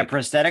 but she had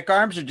prosthetic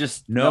arms or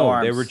just no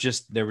arms?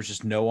 There was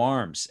just no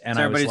arms. And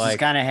so I was everybody's like, just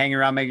kind of hanging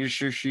around making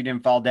sure she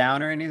didn't fall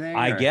down or anything.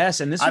 I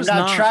guess. And this I'm was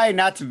not trying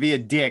not to be a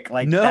dick.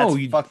 Like, no,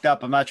 that's fucked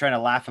up. I'm not trying to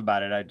laugh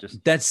about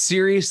it. That's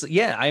seriously.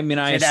 Yeah. I mean,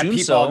 I assume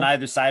people so. on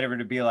either side of her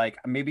to be like,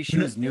 maybe she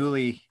was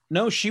newly.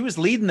 No, she was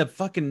leading the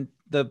fucking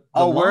the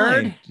line.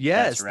 Word.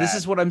 Yes, this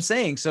is what I'm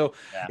saying. So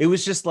it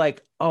was just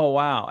like, oh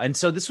wow. And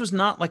so this was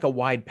not like a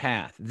wide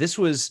path. There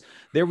was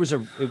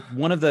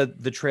one of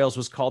the trails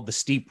was called the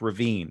Steep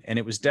Ravine, and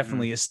it was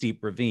definitely a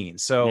steep ravine.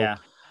 So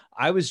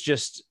I was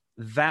just,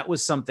 that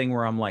was something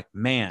where I'm like,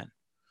 man,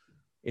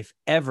 if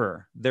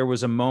ever there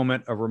was a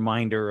moment, a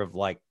reminder of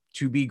like,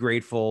 to be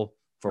grateful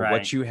for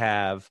what you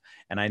have.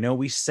 And I know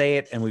we say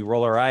it and we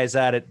roll our eyes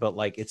at it, but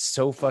like, it's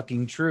so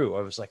fucking true.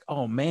 I was like,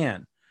 oh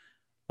man,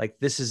 like,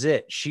 this is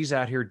it. She's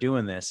out here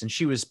doing this. And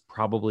she was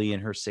probably in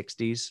her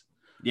 60s.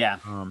 Yeah.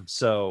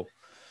 So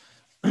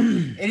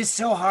it is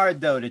so hard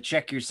though to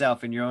check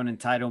yourself in your own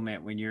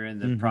entitlement when you're in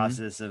the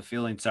process of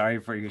feeling sorry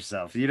for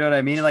yourself. You know what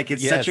I mean? Like,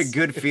 it's such a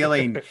good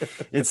feeling.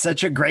 It's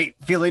such a great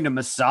feeling to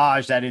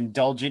massage, that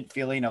indulgent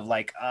feeling of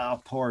like,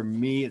 oh, poor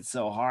me. It's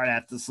so hard. I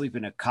have to sleep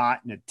in a cot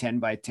in a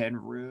 10x10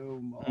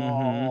 room.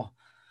 Well,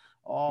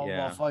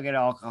 fucking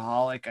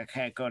alcoholic. I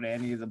can't go to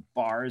any of the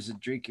bars and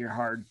drink your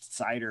hard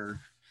cider.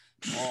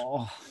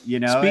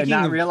 And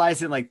not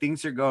realizing like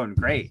things are going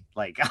great.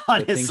 Like,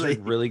 honestly, things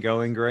are really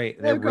going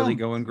great. They're really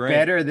going great,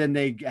 better than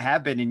they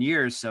have been in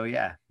years. So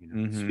yeah.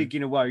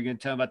 Speaking of what, you're gonna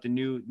tell them about the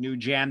new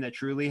jam that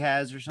Truly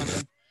has or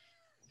something?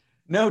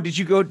 No, did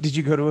you go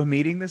to a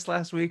meeting this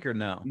last week or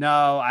no?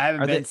 No, I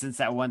haven't been since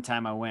that one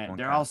time I went.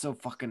 They're all so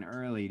fucking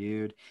early,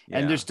 dude. Yeah.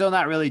 And they're still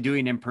not really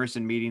doing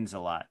in-person meetings a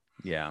lot.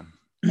 Yeah.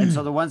 And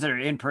so the ones that are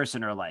in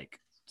person are like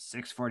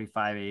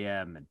 6:45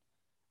 a.m. and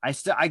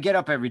I get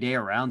up every day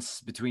around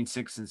between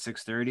 6 and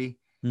 6:30,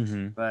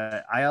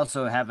 but I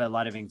also have a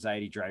lot of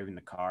anxiety driving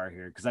the car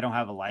here because I don't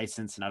have a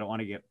license and I don't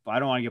want to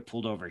get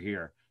pulled over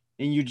here.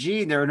 In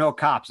Eugene, there are no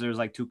cops. There's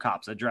like 2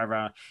 cops that drive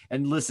around.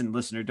 And listen,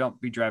 listener, don't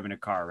be driving a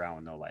car around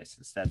with no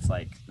license. That's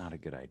like not a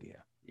good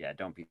idea. Yeah,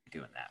 don't be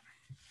doing that.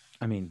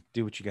 I mean,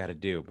 do what you got to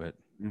do, but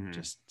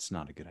just it's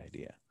not a good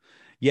idea.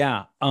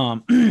 Yeah,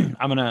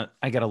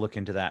 I gotta look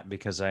into that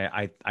because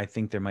I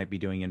think there might be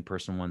doing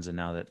in-person ones, and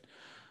now that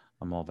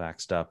I'm all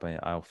vaxxed up,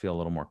 I'll feel a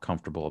little more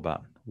comfortable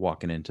about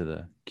walking into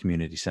the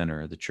community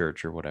center or the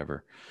church or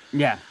whatever.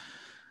 Yeah.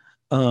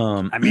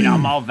 I mean,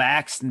 I'm all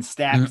vaxxed and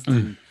stacked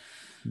and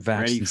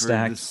ready for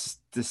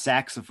the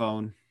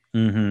saxophone.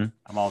 I'm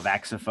all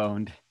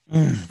vaxophoned.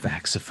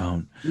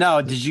 Vaxophone. No,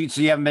 so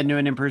you haven't been to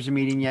an in-person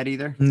meeting yet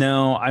either?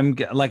 No,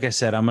 like I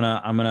said, I'm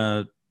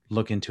gonna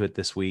look into it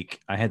this week.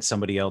 I had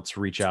somebody else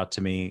reach out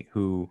to me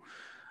who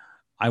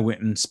I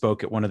went and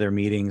spoke at one of their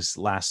meetings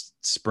last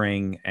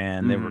spring,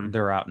 and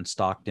they're out in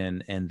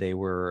Stockton, and they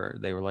were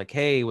like,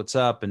 "Hey, what's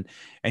up?" And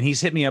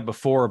he's hit me up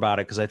before about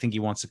it because I think he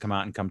wants to come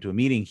out and come to a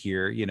meeting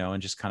here,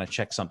 and just kind of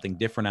check something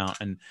different out.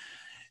 And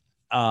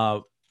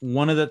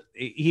one of the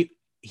he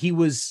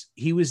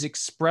was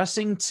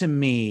expressing to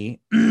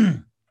me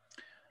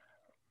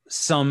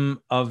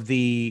some of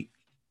the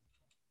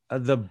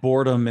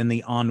boredom and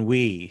the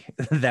ennui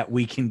that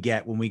we can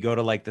get when we go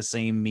to like the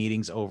same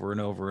meetings over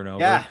and over and over.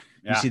 Yeah.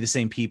 You see the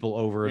same people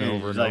over and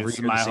over and like, over. You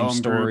hear the same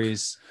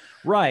stories.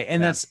 Group. Right.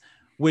 And that's,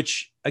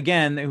 which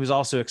again, it was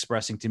also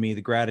expressing to me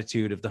the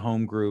gratitude of the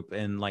home group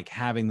and like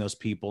having those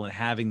people and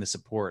having the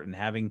support and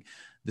having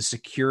the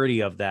security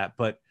of that.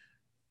 But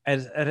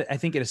I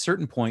think at a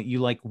certain point, you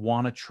like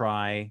want to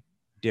try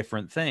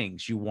different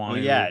things. You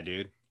want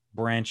to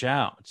branch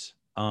out.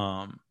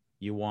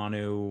 You want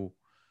to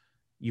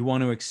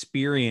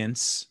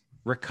experience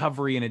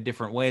recovery in a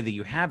different way that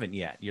you haven't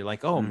yet. You're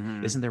like, oh,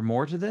 isn't there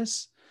more to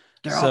this?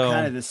 They're all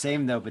kind of the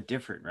same though, but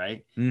different,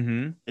 right?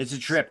 It's a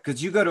trip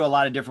because you go to a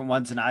lot of different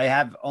ones, and I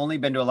have only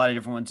been to a lot of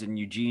different ones in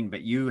Eugene,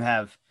 but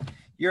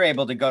you're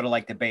able to go to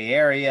like the Bay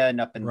Area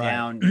and up and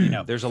down.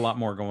 There's a lot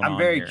more going on. I'm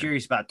very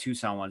curious about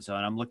Tucson one,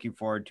 and I'm looking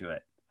forward to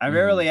it. I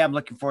really am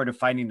looking forward to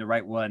finding the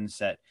right ones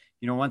that,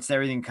 once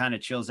everything kind of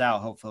chills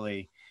out,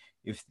 hopefully,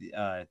 if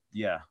it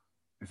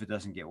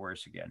doesn't get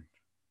worse again.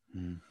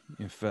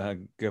 If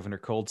Governor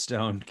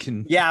Coldstone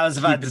can, I was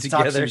about to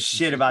talk some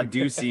shit about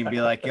Ducey and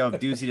be like, yo,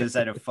 if Ducey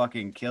decided to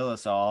fucking kill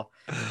us all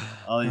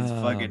these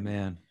fucking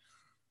damn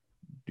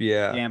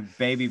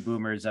baby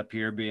boomers up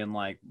here being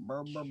like,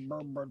 burr, burr,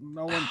 burr, burr.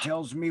 No one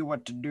tells me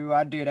what to do.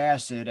 I did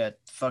acid at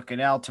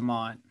fucking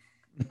Altamont.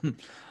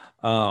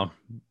 Joe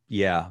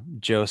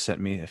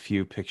sent me a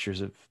few pictures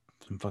of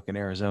some fucking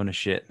Arizona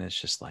shit, and it's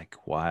just like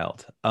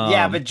wild.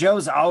 But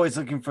Joe's always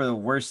looking for the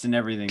worst in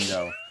everything,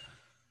 though.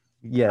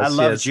 Yes, I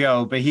love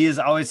Joe, but he is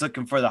always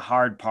looking for the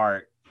hard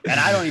part. And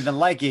I don't even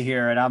like it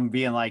here. And I'm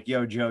being like,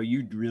 yo, Joe,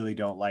 you really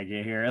don't like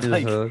it here.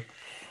 Like,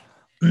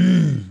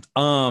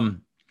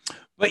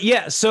 but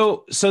yeah,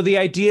 so the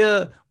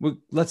idea,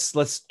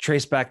 let's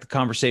trace back the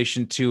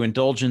conversation to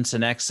indulgence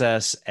and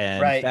excess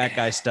and fat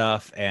guy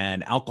stuff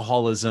and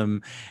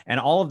alcoholism and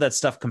all of that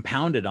stuff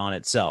compounded on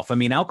itself. I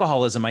mean,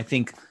 alcoholism, I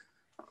think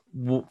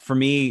for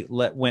me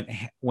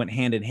went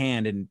hand in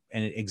hand and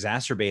it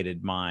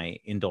exacerbated my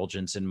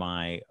indulgence and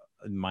my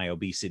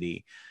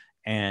obesity.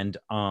 And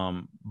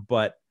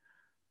but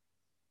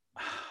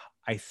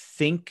I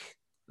think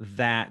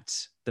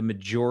that the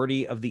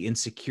majority of the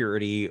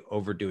insecurity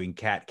over doing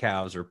cat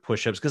cows or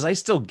push-ups, because I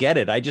still get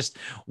it. I just,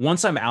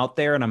 once I'm out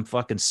there and I'm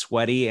fucking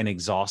sweaty and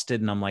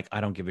exhausted and I'm like,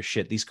 I don't give a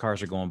shit. These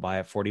cars are going by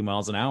at 40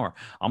 miles an hour.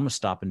 I'm going to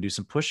stop and do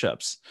some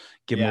push-ups,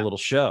 give them a little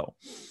show.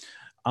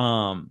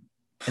 And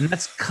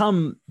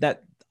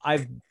that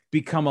I've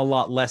become a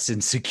lot less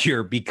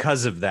insecure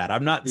because of that.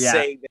 I'm not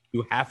saying that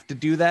you have to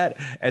do that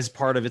as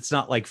part of, it's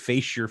not like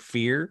face your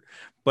fear,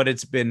 but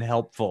it's been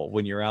helpful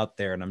when you're out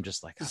there. And I'm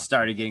just like,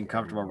 started getting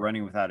comfortable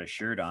running without a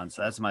shirt on.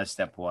 So that's my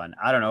step one.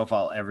 I don't know if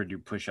I'll ever do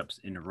push-ups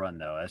in a run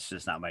though. That's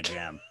just not my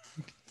jam.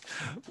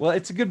 Well,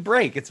 it's a good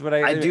break. It's what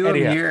I do them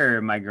here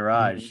in my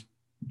garage.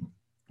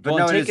 But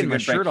no, taking my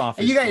shirt off.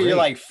 And you got your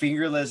like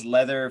fingerless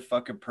leather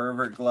fucking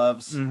pervert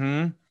gloves.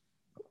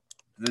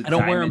 I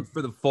don't wear them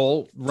for the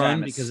full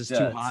run because it's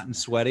too hot and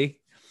sweaty.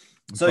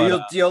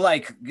 So you'll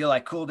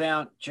like cool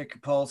down, check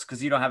your pulse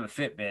because you don't have a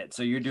Fitbit.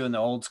 So you're doing the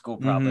old school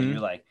probably. You're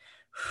like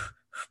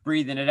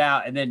breathing it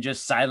out and then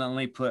just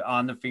silently put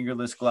on the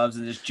fingerless gloves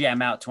and just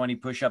jam out 20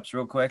 push-ups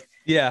real quick.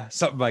 Yeah,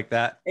 something like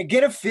that. And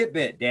get a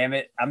Fitbit, damn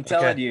it. I'm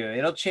telling you,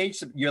 it'll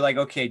change. You're like,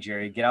 okay,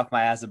 Jerry, get off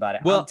my ass about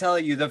it. Well, I'm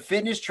telling you, the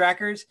fitness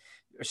trackers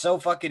are so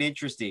fucking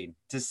interesting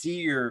to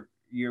see your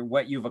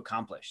what you've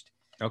accomplished.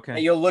 Okay.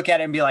 And you'll look at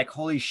it and be like,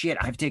 holy shit,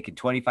 I've taken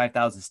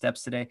 25,000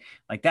 steps today.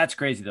 Like, that's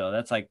crazy though.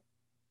 That's like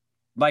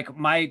I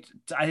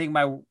think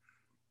my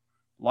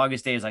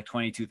longest day is like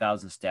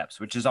 22,000 steps,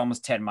 which is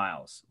almost 10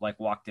 miles, like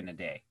walked in a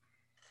day.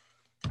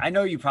 I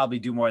know you probably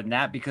do more than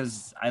that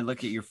because I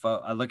look at your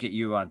phone. I look at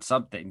you on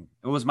something.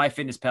 It was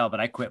MyFitnessPal, but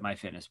I quit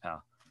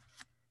MyFitnessPal.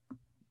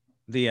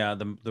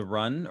 The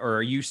run, or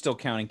are you still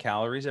counting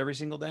calories every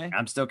single day?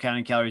 I'm still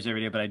counting calories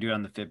every day, but I do it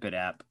on the Fitbit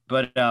app.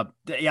 But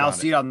I'll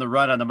see it on the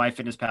run on the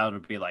MyFitnessPal. It'll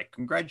be like,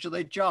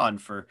 congratulate John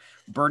for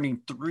burning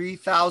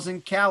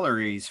 3,000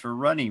 calories for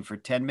running for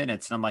 10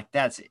 minutes. And I'm like,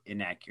 that's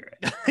inaccurate.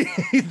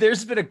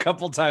 There's been a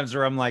couple times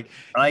where I'm like,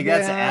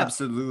 that's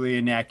absolutely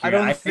inaccurate.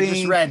 I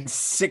just ran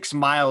 6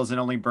 miles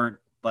and only burnt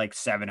like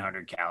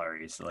 700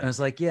 calories. I was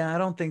like, I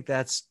don't think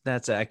that's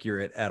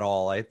accurate at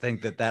all. I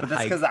think that that's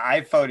because the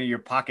iPhone in your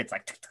pocket's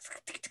like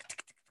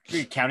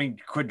you're counting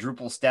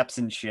quadruple steps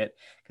and shit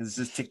because it's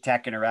just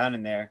tic-tacking around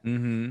in there.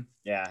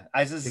 Yeah,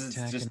 I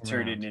just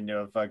turned it into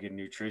a fucking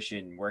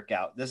nutrition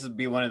workout. This would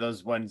be one of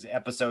those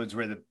episodes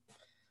where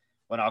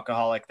one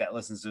alcoholic that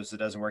listens to us that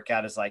doesn't work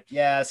out is like,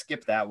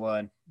 skip that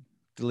one,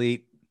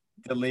 delete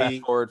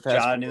fast forward.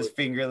 John in his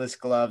fingerless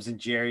gloves and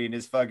Jerry in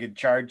his fucking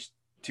charged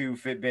 2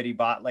 Fitbit he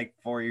bought like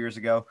 4 years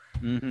ago.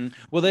 Mm-hmm.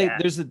 Well,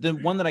 there's the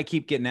one that I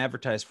keep getting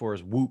advertised for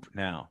is Whoop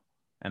now.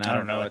 And I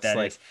don't know what that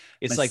is.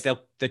 It's like they'll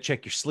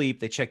check your sleep,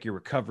 they check your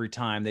recovery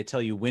time, they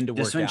tell you when to work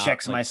out. This one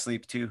checks my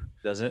sleep too.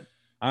 Does it?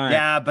 All right.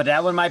 Yeah, but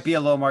that one might be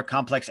a little more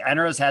complex.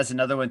 Eneros has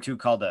another one too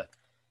called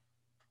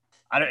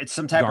it's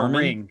some type of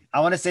ring. I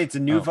want to say it's a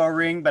Nuvo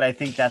ring, but I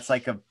think that's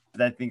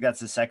I think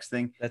that's a sex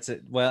thing. That's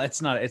it. Well,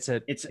 it's not. It's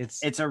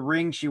a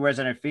ring she wears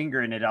on her finger,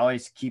 and it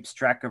always keeps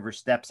track of her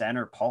steps and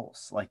her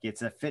pulse. Like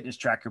it's a fitness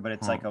tracker, but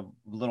it's like a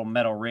little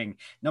metal ring.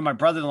 No, my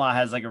brother-in-law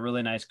has like a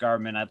really nice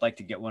Garmin. I'd like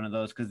to get one of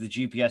those because the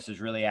GPS is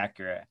really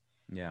accurate.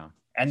 Yeah,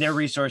 and their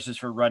resources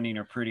for running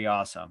are pretty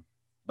awesome.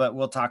 But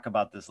we'll talk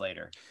about this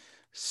later.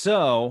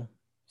 So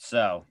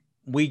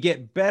we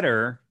get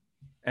better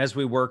as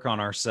we work on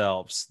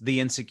ourselves. The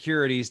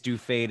insecurities do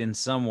fade in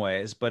some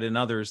ways, but in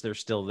others, they're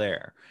still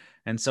there.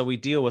 And so we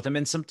deal with them.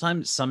 And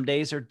sometimes some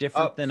days are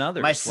different than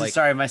others. My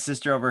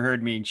sister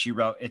overheard me and she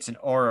wrote, it's an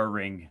Aura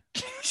ring.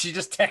 She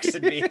just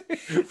texted me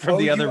from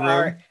the other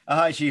room.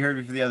 She heard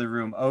me from the other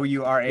room.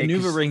 OURA.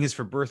 Nuva ring is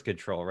for birth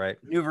control, right?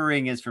 Nuva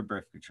ring is for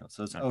birth control.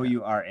 So it's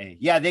OURA.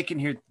 Yeah, they can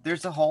hear.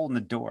 There's a hole in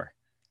the door.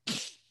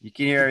 You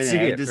can hear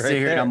everything. I just sit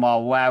here and I'm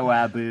all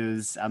wow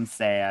booze. I'm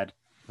sad.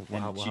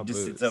 Wow, she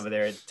just sits over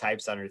there and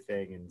types on her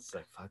thing and it's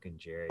like fucking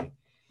Jerry.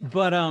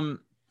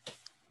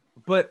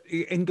 But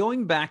in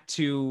going back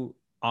to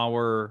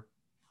our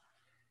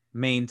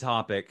main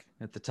topic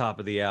at the top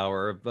of the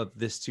hour of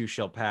this too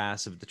shall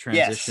pass, of the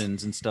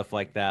transitions and stuff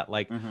like that,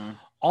 like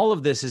all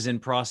of this is in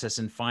process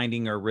and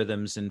finding our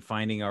rhythms and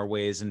finding our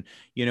ways. And,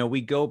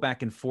 we go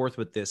back and forth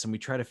with this and we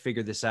try to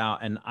figure this out.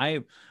 And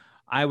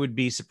I would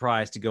be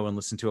surprised to go and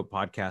listen to a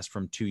podcast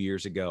from 2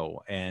 years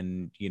ago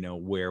and,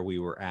 where we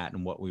were at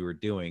and what we were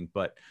doing.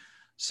 But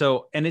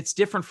and it's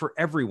different for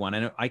everyone.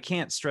 And I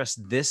can't stress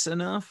this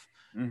enough.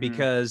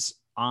 Because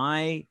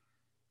I,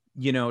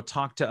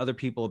 talk to other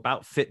people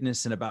about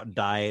fitness and about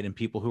diet and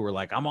people who are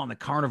like, I'm on the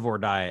carnivore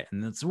diet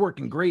and it's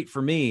working great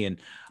for me. And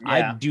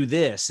I do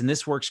this and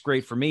this works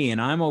great for me. And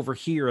I'm over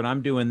here and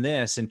I'm doing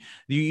this. And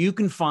you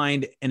can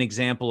find an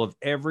example of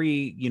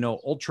every,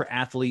 ultra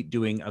athlete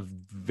doing a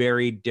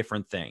very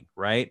different thing,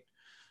 right?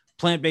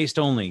 Plant-based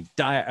only,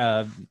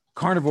 diet,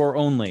 carnivore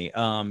only.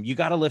 You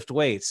got to lift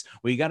weights.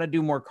 Well, you got to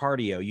do more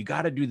cardio. You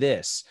got to do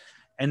this.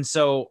 And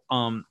so,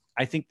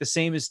 I think the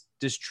same is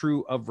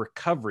true of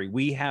recovery.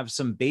 We have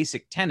some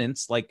basic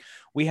tenets, like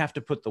we have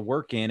to put the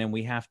work in and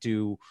we have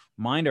to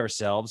mind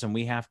ourselves and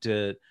we have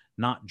to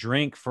not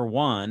drink for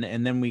one.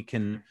 And then we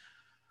can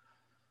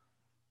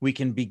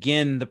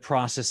begin the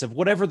process of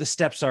whatever the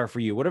steps are for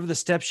you, whatever the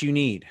steps you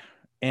need.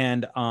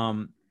 And,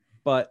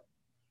 but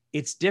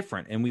it's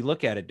different and we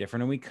look at it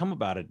different and we come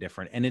about it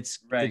different. And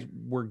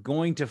we're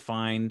going to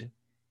find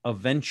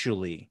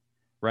eventually,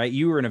 right?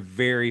 You were in a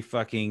very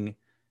fucking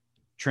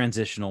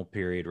transitional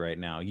period right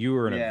now. You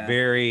are in a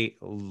very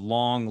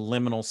long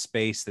liminal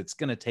space that's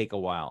going to take a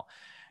while.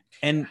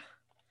 And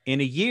in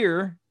a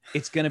year,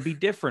 it's going to be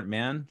different,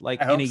 man. Like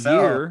in a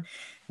year,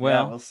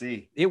 well, we'll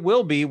see. It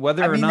will be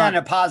whether or not. Not in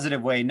a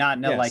positive way,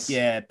 not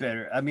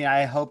better. I mean,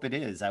 I hope it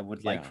is. I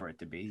would like for it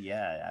to be.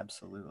 Yeah,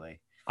 absolutely.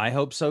 I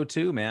hope so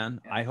too,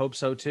 man. I hope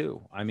so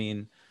too. I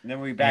mean, and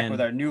then we'll be back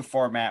with our new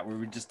format where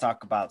we just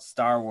talk about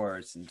Star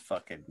Wars and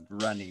fucking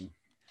running.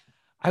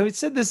 I would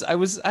say this.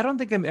 I don't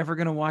think I'm ever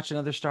going to watch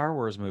another Star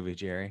Wars movie,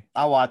 Jerry.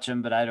 I'll watch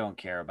them, but I don't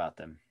care about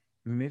them.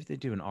 Maybe if they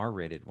do an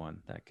R-rated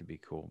one, that could be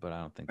cool, but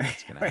I don't think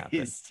that's going to happen.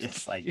 It's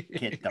just like,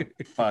 get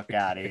the fuck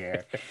out of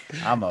here.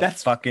 I'm a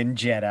fucking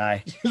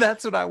Jedi.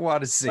 That's what I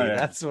want to see.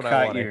 That's what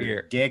I want to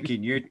hear. Dick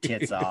and your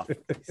tits off,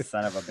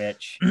 son of a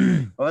bitch.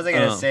 What was I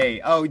going to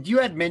say? Oh, you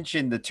had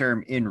mentioned the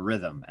term in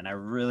rhythm, and I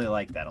really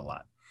like that a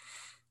lot.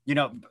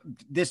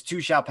 This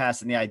too shall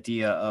pass, and the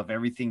idea of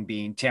everything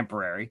being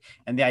temporary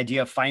and the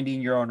idea of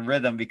finding your own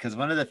rhythm, because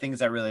one of the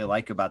things I really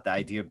like about the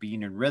idea of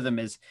being in rhythm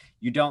is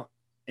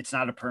it's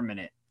not a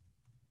permanent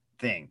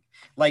thing.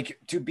 Like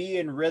to be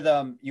in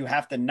rhythm, you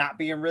have to not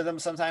be in rhythm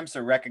sometimes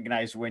to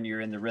recognize when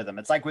you're in the rhythm.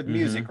 It's like with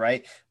music,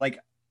 right? Like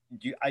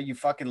you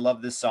fucking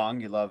love this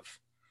song. You love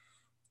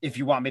If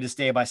You Want Me to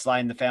Stay by Sly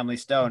and the Family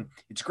Stone.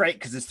 It's great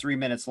because it's 3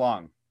 minutes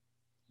long.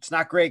 It's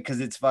not great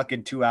because it's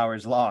fucking 2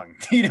 hours long.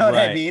 You know what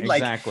I mean?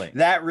 Exactly. Like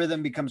that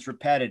rhythm becomes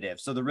repetitive.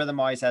 So the rhythm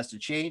always has to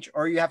change,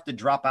 or you have to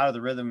drop out of the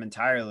rhythm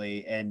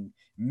entirely and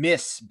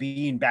miss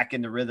being back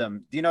in the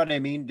rhythm. Do you know what I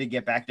mean? To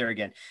get back there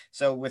again.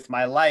 So with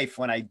my life,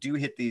 when I do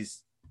hit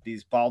these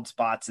bald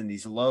spots and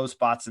these low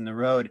spots in the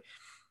road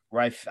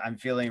where I'm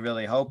feeling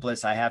really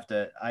hopeless,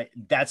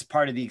 that's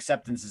part of the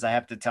acceptance is I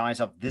have to tell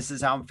myself, this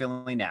is how I'm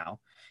feeling now.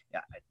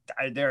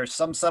 There are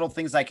some subtle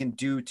things I can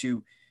do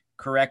to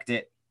correct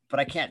it, but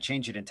I can't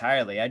change it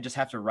entirely. I just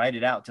have to write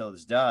it out till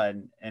it's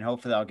done. And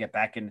hopefully I'll get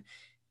back into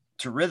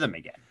rhythm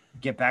again,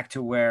 get back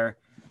to where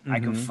I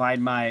can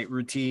find my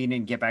routine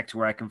and get back to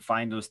where I can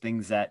find those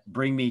things that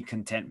bring me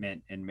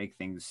contentment and make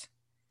things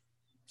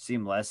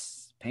seem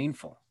less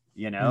painful,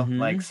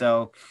 like,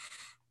 so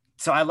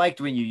I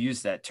liked when you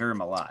used that term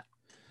a lot.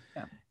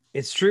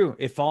 It's true.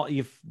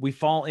 We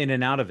fall in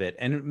and out of it,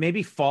 and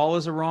maybe fall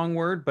is a wrong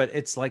word, but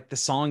it's like the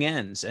song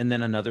ends and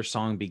then another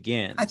song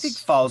begins. I think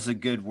fall is a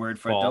good word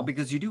for it though,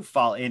 because you do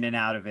fall in and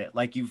out of it.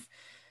 Like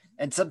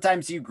and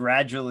sometimes you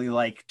gradually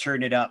like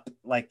turn it up.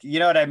 Like, you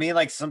know what I mean?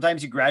 Like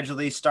sometimes you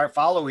gradually start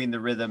following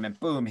the rhythm and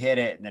boom, hit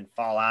it and then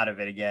fall out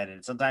of it again.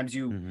 And sometimes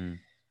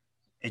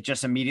it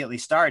just immediately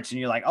starts and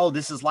you're like, oh,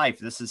 this is life.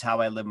 This is how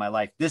I live my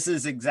life. This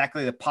is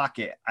exactly the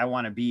pocket I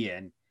want to be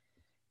in.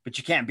 But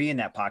you can't be in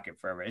that pocket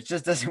forever. It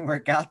just doesn't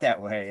work out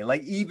that way.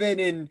 Like even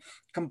in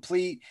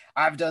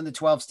I've done the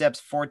 12 steps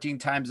 14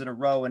 times in a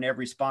row, and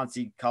every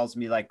sponsee calls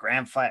me like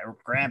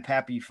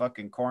grandpappy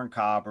fucking corn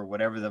cob or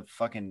whatever the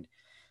fucking,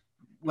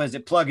 was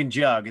it, plug and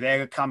jug.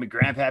 They call me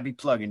grandpappy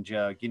plug and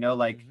jug, you know,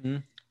 like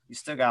you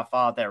still got to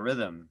follow out that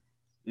rhythm.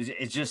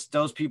 It's just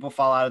those people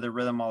fall out of the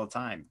rhythm all the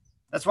time.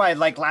 That's why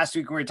like last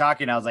week when we were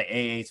talking, I was like,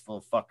 AA's full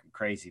of fucking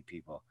crazy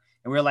people.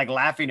 And we were like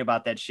laughing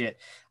about that shit.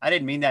 I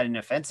didn't mean that in an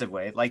offensive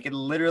way. Like it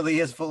literally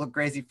is full of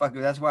crazy fucking.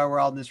 That's why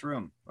we're all in this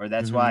room, or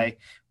that's why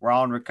we're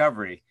all in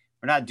recovery.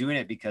 We're not doing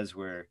it because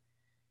do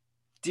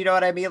you know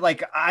what I mean?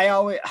 Like I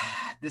always,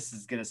 this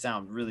is going to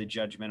sound really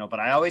judgmental, but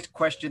I always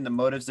question the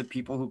motives of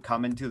people who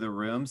come into the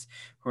rooms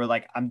who are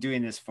like, I'm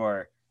doing this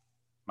for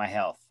my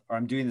health, or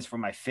I'm doing this for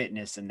my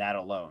fitness and that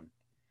alone.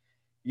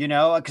 You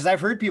know, because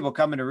I've heard people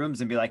come into rooms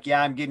and be like,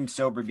 yeah, I'm getting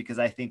sober because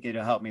I think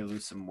it'll help me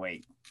lose some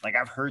weight. Like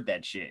I've heard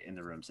that shit in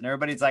the rooms and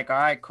everybody's like, all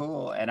right,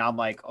 cool. And I'm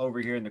like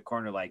over here in the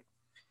corner, like,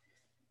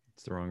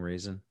 it's the wrong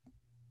reason.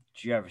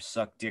 Did you ever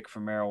suck dick for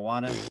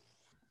marijuana?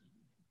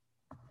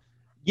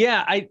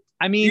 Yeah. I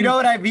mean, you know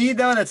what I mean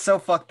though? That's so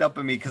fucked up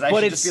of me. Cause I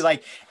should just be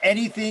like,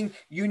 anything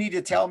you need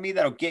to tell me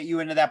that'll get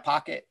you into that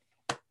pocket.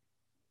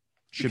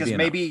 Because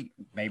maybe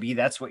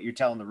that's what you're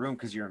telling the room.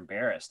 Cause you're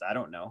embarrassed. I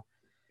don't know.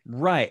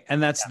 Right.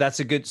 And that's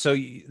a good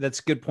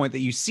point that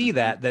you see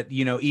that,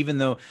 you know, even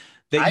though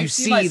that I you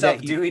see see myself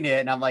that doing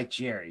it and I'm like,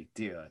 Jerry,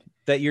 dude,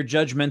 that your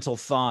judgmental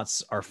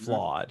thoughts are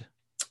flawed.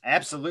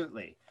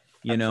 Absolutely.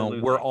 You know,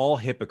 we're all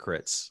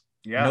hypocrites.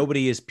 Yeah.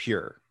 Nobody is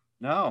pure.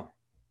 No.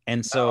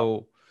 And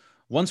so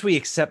once we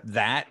accept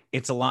that,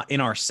 it's a lot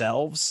in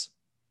ourselves.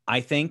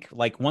 I think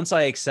like once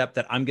I accept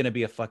that I'm going to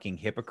be a fucking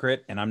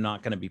hypocrite and I'm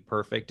not going to be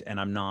perfect and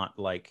I'm not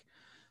like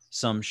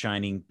some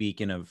shining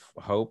beacon of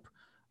hope.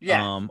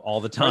 Yeah.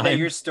 All the time. Or that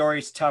your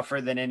story's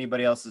tougher than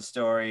anybody else's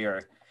story,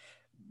 or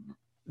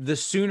the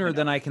sooner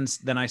than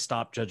I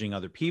stop judging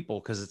other people.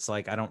 Cause it's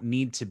like, I don't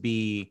need to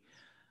be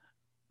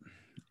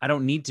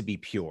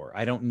pure.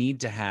 I don't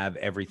need to have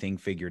everything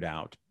figured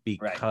out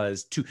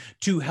because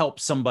to help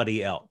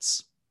somebody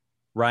else.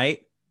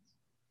 Right.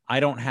 I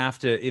don't have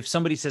to, if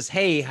somebody says,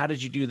 hey, how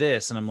did you do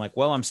this? And I'm like,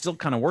 well, I'm still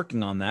kind of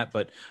working on that,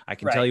 but I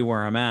can tell you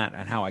where I'm at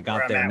and how I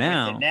got there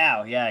now.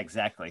 Now. Yeah,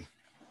 exactly.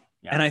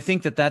 Yeah. And I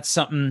think that that's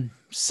something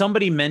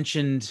somebody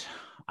mentioned.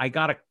 I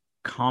got a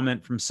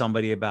comment from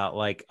somebody about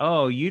like,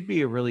 oh, you'd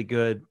be a really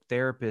good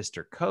therapist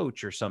or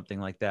coach or something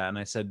like that. And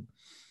I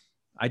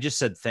just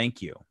said,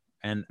 thank you.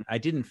 And I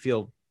didn't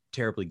feel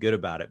terribly good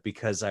about it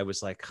because I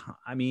was like,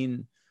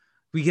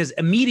 because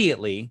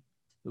immediately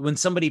when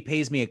somebody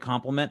pays me a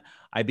compliment,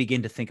 I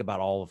begin to think about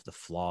all of the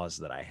flaws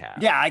that I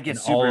have. Yeah, I get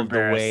super all of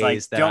the ways like,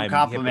 that don't I'm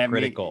compliment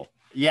hypocritical.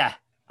 Me. Yeah,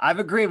 I've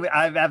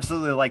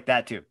absolutely like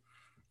that too.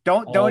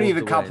 Don't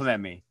even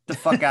compliment me. Get the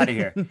fuck out of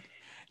here.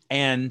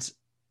 And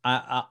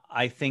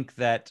I think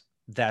that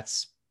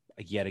that's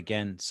yet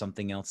again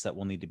something else that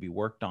will need to be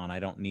worked on. I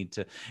don't think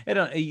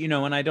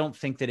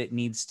that it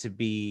needs to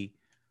be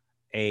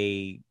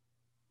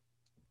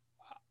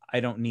I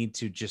don't need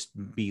to just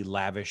be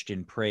lavished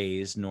in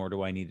praise, nor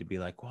do I need to be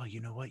like, well, you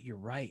know what? You're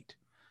right.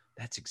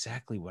 That's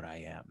exactly what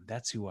I am.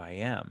 That's who I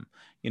am.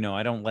 You know,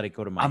 I don't let it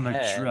go to my head. I'm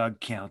a drug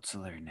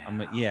counselor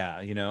now.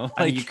 You know.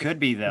 Like, you could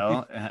be,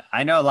 though.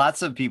 I know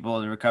lots of people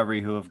in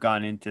recovery who have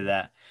gone into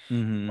that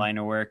line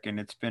of work, and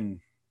it's been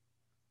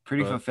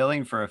pretty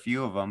fulfilling for a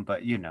few of them,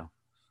 but you know.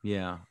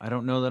 Yeah, I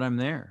don't know that I'm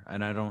there,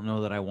 and I don't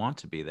know that I want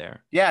to be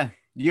there. Yeah,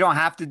 you don't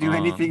have to do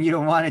anything you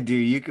don't want to do.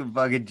 You can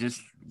fucking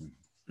just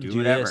do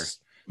whatever. This.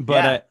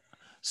 But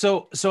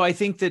so I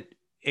think that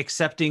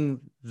accepting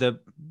the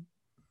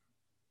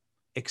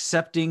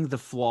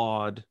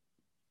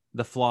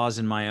flaws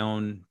in my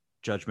own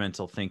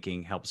judgmental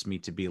thinking helps me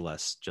to be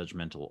less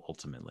judgmental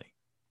ultimately.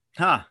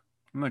 I'm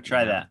gonna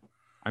try that.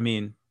 I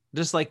mean,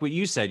 just like what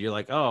you said, you're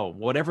like, oh,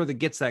 whatever that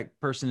gets that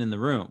person in the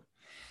room.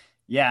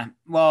 Yeah.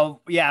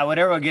 Well, yeah,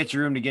 whatever will get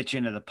your room to get you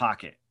into the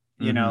pocket.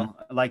 You know,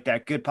 like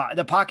that good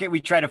the pocket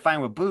we try to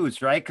find with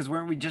booze, right? Because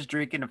weren't we just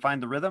drinking to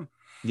find the rhythm?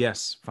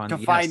 Yes. Find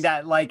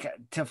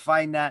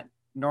that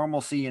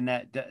normalcy in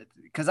that.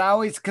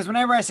 Because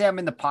whenever I say I'm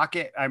in the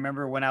pocket, I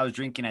remember when I was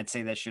drinking, I'd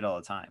say that shit all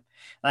the time.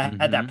 I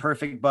had that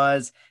perfect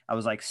buzz. I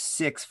was like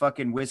 6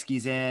 fucking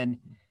whiskeys in,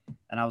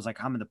 and I was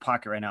like, I'm in the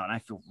pocket right now, and I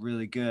feel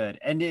really good.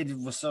 And it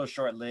was so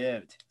short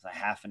lived. It's like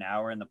half an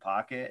hour in the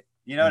pocket.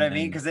 You know what I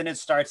mean? Because then it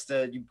starts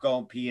to, you go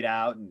and pee it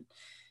out, and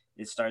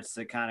it starts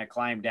to kind of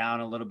climb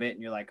down a little bit,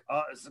 and you're like,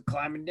 oh, it's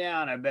climbing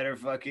down. I better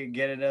fucking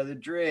get another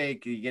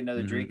drink. You get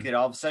another drink, and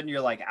all of a sudden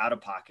you're like out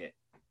of pocket.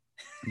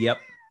 Yep.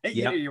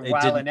 You're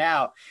wilding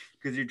out.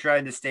 because you're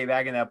trying to stay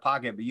back in that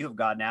pocket, but you have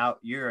gotten out.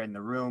 You're in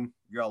the room.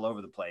 You're all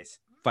over the place.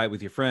 Fight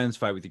with your friends,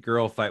 fight with your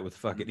girl, fight with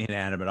fucking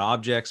inanimate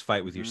objects,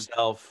 fight with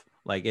yourself.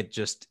 Like it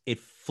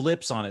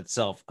flips on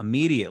itself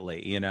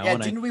immediately, you know? Yeah,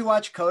 didn't we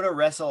watch Coda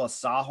wrestle a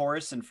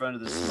sawhorse in front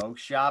of the smoke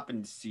shop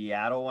in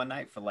Seattle one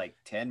night for like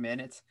 10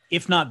 minutes?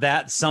 If not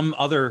that, some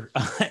other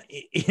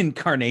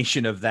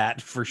incarnation of that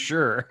for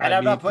sure. And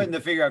I'm not putting the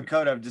finger on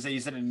Coda. I'm just saying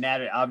you said an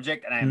inanimate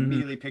object, and I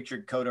immediately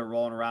pictured Coda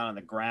rolling around on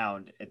the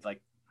ground. It's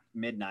like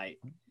midnight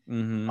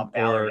on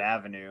Ballard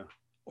Avenue.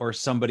 Or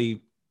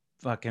somebody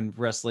fucking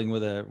wrestling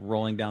with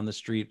rolling down the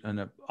street in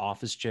an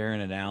office chair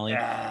in an alley.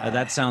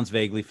 That sounds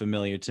vaguely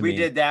familiar to me. We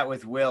did that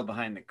with Will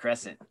behind the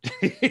Crescent.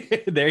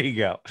 There you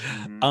go.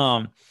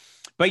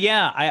 But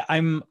yeah,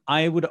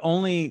 I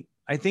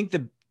think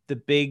the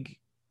big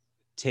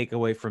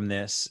takeaway from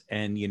this,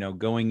 and you know,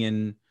 going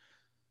into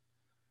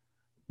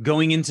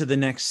the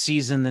next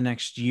season, the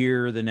next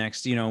year, the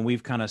next, you know,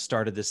 we've kind of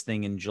started this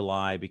thing in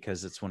July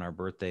because it's when our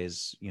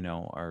birthdays, you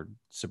know, our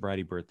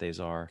sobriety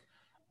birthdays are,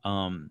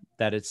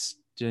 that it's,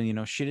 you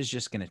know, shit is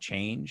just going to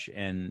change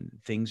and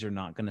things are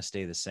not going to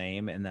stay the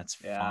same, and that's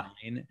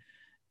fine.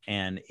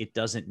 And it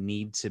doesn't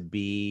need to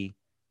be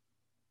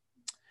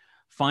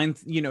fine.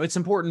 You know, it's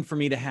important for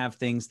me to have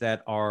things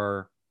that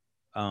are,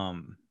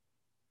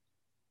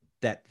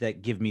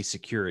 that give me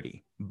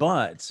security,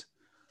 but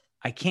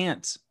I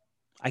can't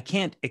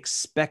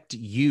expect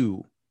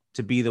you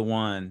to be the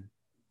one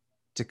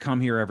to come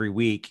here every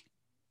week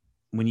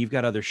when you've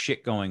got other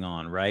shit going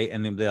on, right?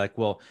 And then they're like,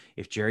 well,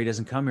 if Jerry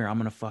doesn't come here, I'm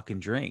gonna fucking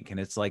drink. And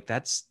it's like,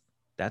 that's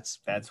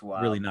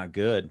wild. Really not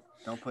good.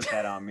 Don't put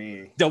that on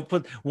me. Don't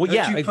put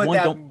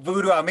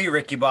voodoo on me,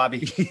 Ricky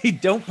Bobby.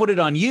 Don't put it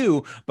on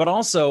you, but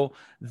also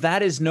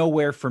that is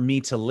nowhere for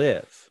me to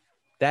live.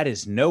 That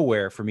is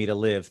nowhere for me to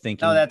live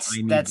thinking. No,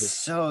 that's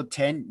so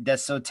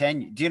tenuous.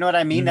 Do you know what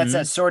I mean? That's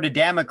that sort of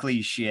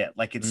Damocles shit.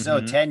 Like it's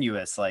so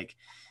tenuous. Like,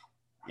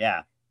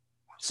 yeah.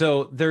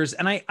 So there's,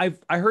 and I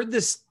heard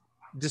this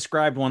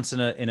described once in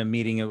a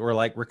meeting where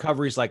like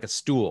recovery is like a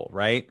stool,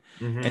 right?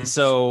 And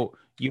so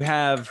you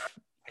have,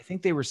 I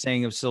think they were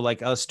saying, so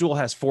like a stool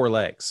has 4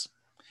 legs.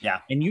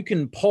 Yeah. And you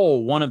can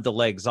pull one of the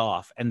legs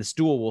off and the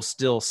stool will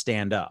still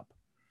stand up.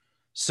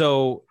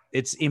 So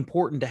it's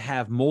important to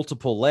have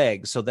multiple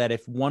legs so that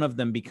if one of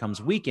them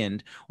becomes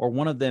weakened or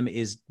one of them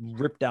is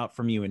ripped out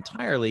from you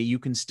entirely, you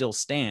can still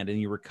stand and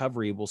your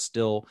recovery will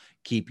still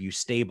keep you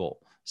stable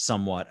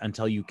somewhat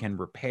until you can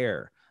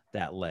repair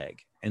that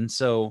leg. And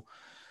so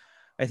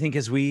I think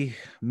as we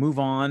move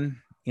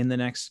on in the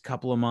next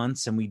couple of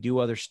months and we do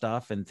other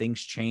stuff and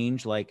things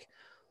change, like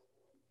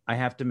I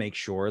have to make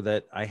sure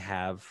that I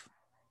have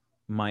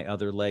my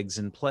other legs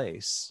in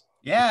place.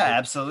 Yeah,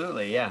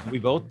 absolutely. Yeah. We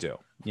both do,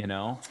 you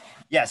know?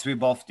 Yes, we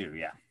both do.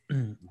 Yeah.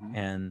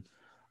 And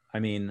I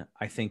mean,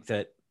 I think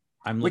that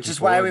which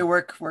is why we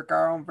work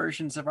our own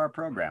versions of our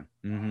program.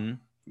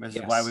 This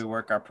is why we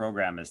work our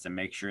program, is to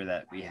make sure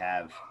that we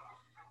have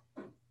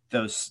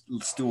those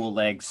stool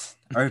legs,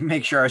 or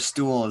make sure our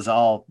stool is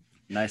all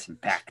nice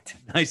and packed.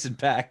 Nice and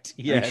packed.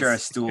 Yes. Make sure our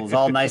stool is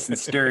all nice and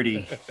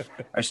sturdy.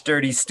 Our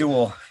sturdy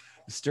stool.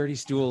 Sturdy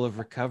stool of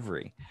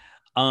recovery.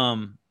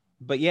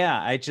 But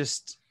yeah,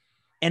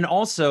 and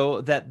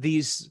also that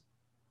these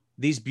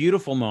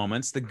beautiful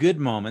moments, the good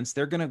moments,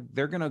 they're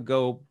gonna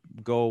go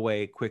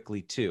away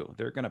quickly too.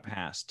 They're gonna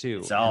pass too.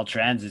 It's all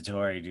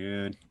transitory,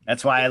 dude.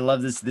 That's why I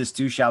love this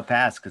too shall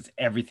pass, because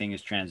everything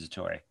is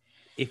transitory.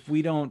 If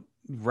we don't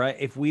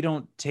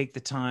take the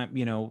time,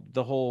 you know,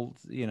 the whole,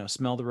 you know,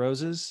 smell the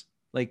roses,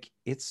 like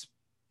it's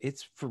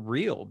for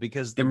real,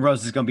 because them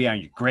roses gonna be on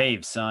your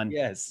grave, son.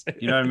 Yes.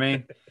 You know what I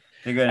mean?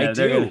 They're gonna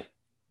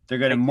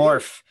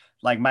morph.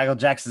 Like Michael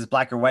Jackson's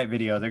Black or White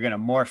video, they're going to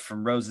morph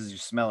from roses you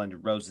smell into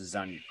roses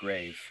on your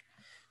grave.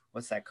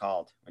 What's that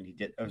called? When he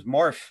did, it was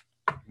Morph.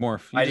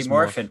 Mighty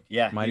Morphin.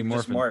 Yeah. Mighty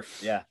Morphin.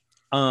 Morph. Yeah.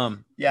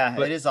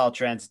 But it is all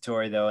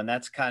transitory though. And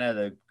that's kind of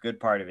the good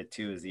part of it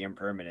too, is the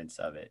impermanence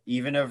of it,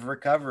 even of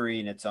recovery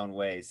in its own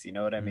ways. You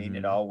know what I mean?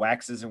 It all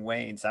waxes and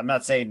wanes. I'm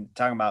not talking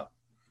about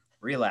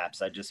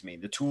relapse. I just mean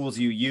the tools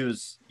you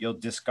use, you'll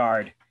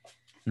discard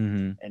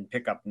and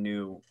pick up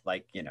new,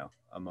 like, you know,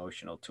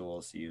 emotional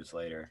tools to use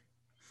later.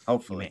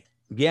 Hopefully.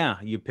 Yeah,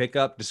 you pick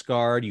up,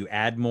 discard, you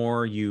add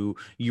more, you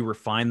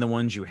refine the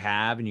ones you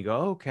have, and you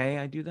go, okay,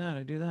 I do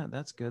that.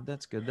 That's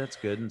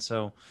good. And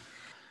so,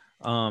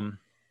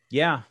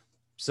 yeah.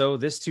 So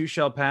this too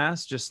shall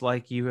pass, just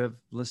like you have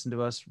listened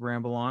to us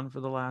ramble on for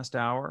the last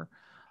hour.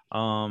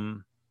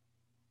 We're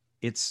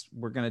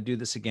going to do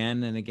this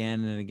again and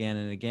again and again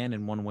and again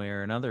in one way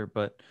or another,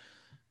 but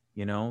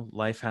you know,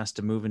 life has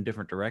to move in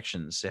different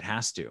directions. It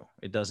has to.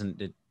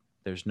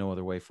 There's no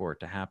other way for it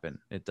to happen.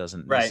 It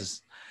doesn't. Right.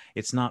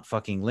 It's not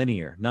fucking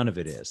linear. None of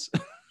it is.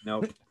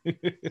 Nope.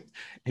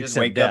 Just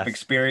wake up,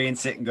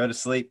 experience it, and go to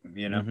sleep.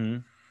 You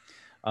know.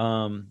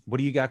 What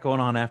do you got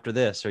going on after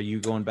this? Are you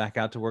going back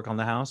out to work on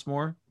the house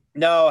more?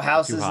 No,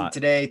 house isn't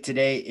today.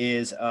 Today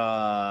is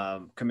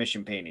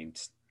commission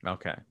paintings.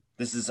 Okay.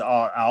 This is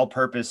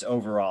all-purpose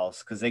overalls,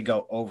 because they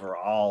go over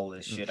all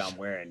this shit I'm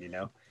wearing. You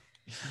know.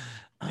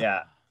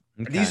 Yeah.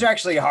 Okay. These are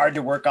actually hard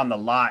to work on the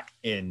lot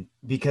in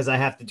because I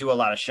have to do a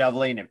lot of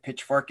shoveling and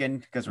pitchforking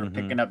because we're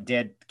picking up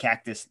dead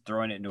cactus,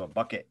 throwing it into a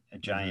bucket, a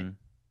giant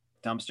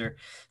dumpster.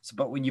 So,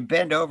 but when you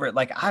bend over it,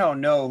 like, I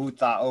don't know who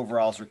thought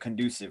overalls were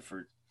conducive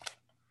for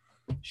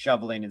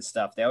shoveling and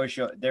stuff. They always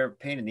they're a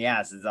pain in the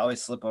ass. They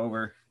always slip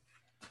over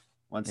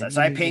one side.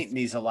 So I paint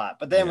these a lot,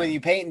 but then when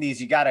you paint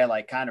these, you got to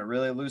like kind of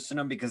really loosen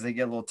them because they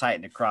get a little tight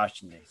in the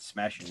crotch and they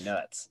smash your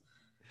nuts.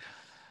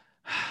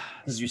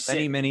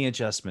 Many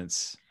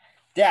adjustments.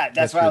 Yeah,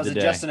 that's why I was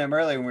adjusting them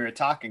earlier when we were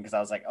talking because I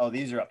was like, oh,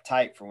 these are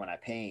uptight for when I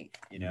paint,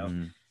 you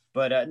know.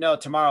 But no,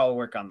 tomorrow I'll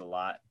work on the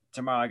lot.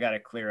 Tomorrow I got to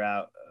clear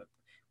out.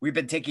 We've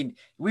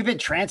been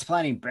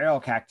transplanting barrel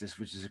cactus,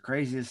 which is the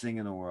craziest thing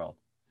in the world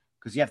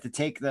because you have to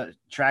take the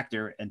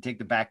tractor and take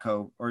the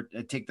backhoe or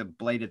take the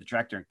blade of the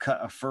tractor and cut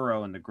a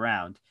furrow in the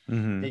ground.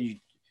 Then you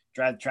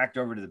drive the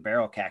tractor over to the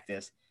barrel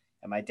cactus,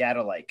 and my dad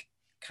will like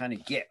kind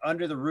of get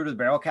under the root of the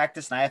barrel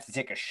cactus, and I have to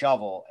take a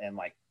shovel and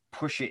like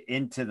push it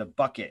into the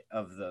bucket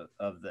of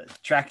the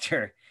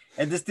tractor.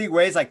 And this thing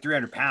weighs like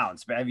 300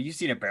 pounds, but have you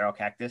seen a barrel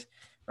cactus,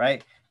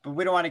 right? But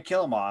we don't want to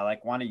kill them all. I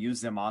like want to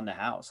use them on the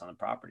house, on the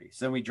property.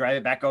 So then we drive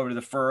it back over to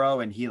the furrow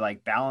and he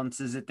like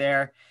balances it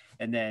there.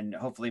 And then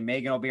hopefully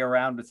Megan will be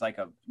around with like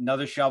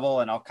another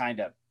shovel and I'll kind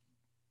of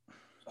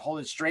hold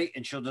it straight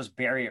and she'll just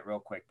bury it real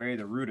quick, bury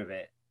the root of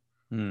it.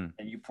 And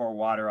you pour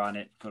water on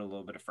it, put a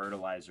little bit of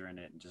fertilizer in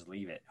it and just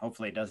leave it.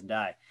 Hopefully it doesn't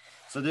die.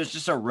 So there's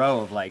just a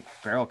row of like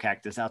barrel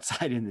cactus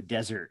outside in the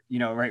desert, you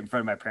know, right in front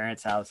of my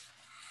parents' house.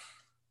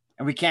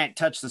 And we can't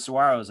touch the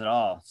saguaros at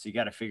all. So you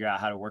got to figure out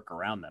how to work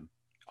around them.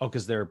 Oh,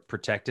 because they're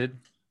protected?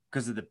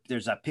 Because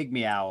there's a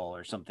pygmy owl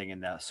or something in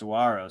the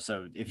saguaro.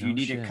 So if you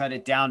need to cut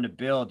it down to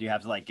build, you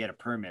have to like get a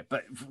permit.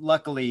 But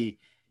luckily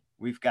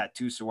we've got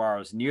 2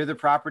 saguaros near the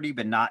property,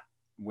 but not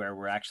where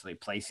we're actually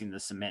placing the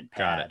cement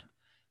pad. Got it.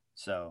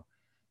 So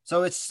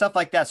it's stuff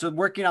like that. So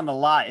working on the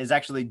lot is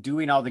actually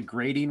doing all the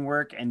grading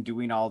work and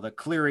doing all the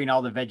clearing,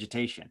 all the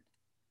vegetation.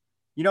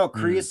 You know, a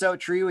creosote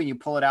tree, when you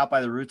pull it out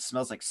by the roots,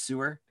 smells like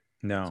sewer.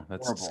 No,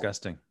 that's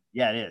disgusting.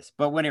 Yeah, it is.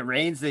 But when it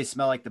rains, they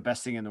smell like the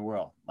best thing in the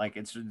world. Like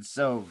it's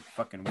so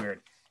fucking weird.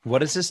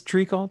 What is this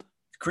tree called?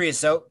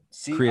 Creosote.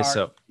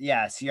 Creosote.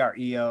 Yeah,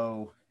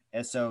 CREOSOTE.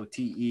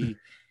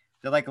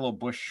 They're like a little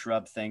bush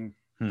shrub thing.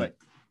 But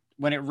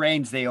when it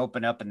rains, they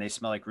open up and they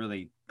smell like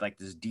really like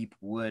this deep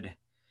wood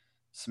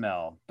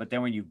smell. But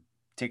then when you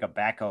take a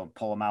backhoe and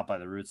pull them out by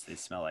the roots, they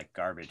smell like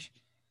garbage.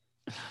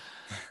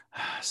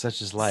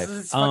 Such is life.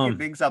 It's fucking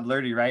big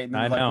sublerdy, right? And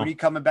they're like, when are you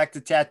coming back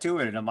to tattoo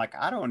it? And I'm like,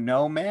 I don't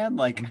know, man.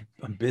 Like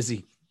I'm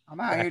busy. I'm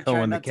out here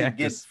trying not to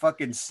get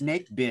fucking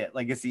snake bit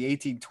like it's the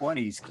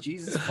 1820s.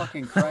 Jesus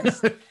fucking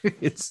Christ.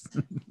 It's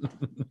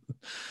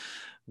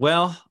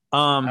well,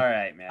 all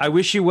right, man. I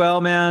wish you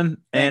well, man.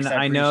 Thanks, and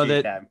I know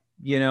that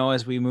you know,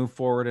 as we move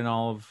forward in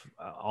all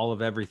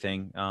of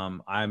everything,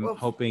 I'm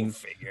hoping.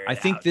 I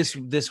think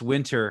this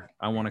winter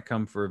I want to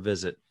come for a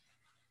visit.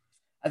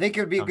 I think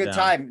it would be a good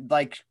time.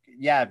 Like,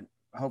 yeah,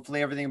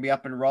 hopefully everything will be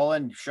up and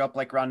rolling. Show up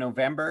like around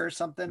November or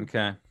something.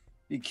 Okay.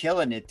 Be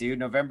killing it, dude.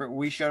 November.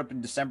 We showed up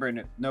in December,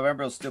 and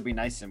November will still be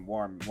nice and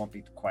warm. It won't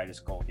be quite as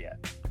cold yet.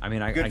 I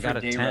mean, I got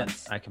a tent.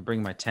 Runs. I can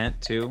bring my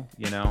tent too.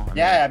 You know.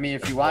 I mean,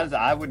 if you wanted to,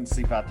 I wouldn't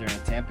sleep out there in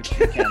a tent, but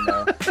you can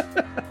though.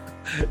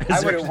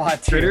 I wouldn't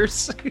want to.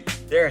 Critters?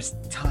 There's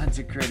tons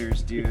of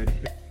critters, dude.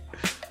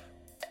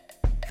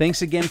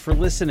 Thanks again for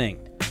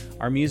listening.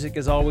 Our music,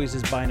 as always,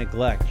 is by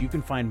Neglect. You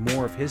can find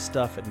more of his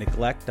stuff at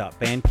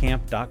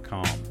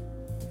neglect.bandcamp.com.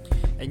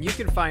 And you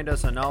can find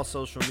us on all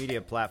social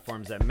media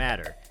platforms that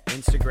matter: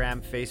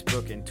 Instagram,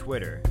 Facebook, and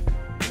Twitter.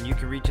 And you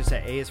can reach us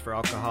at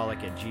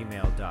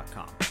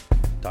aisforalcoholic@gmail.com.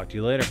 Talk to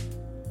you later.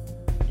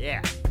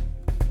 Yeah.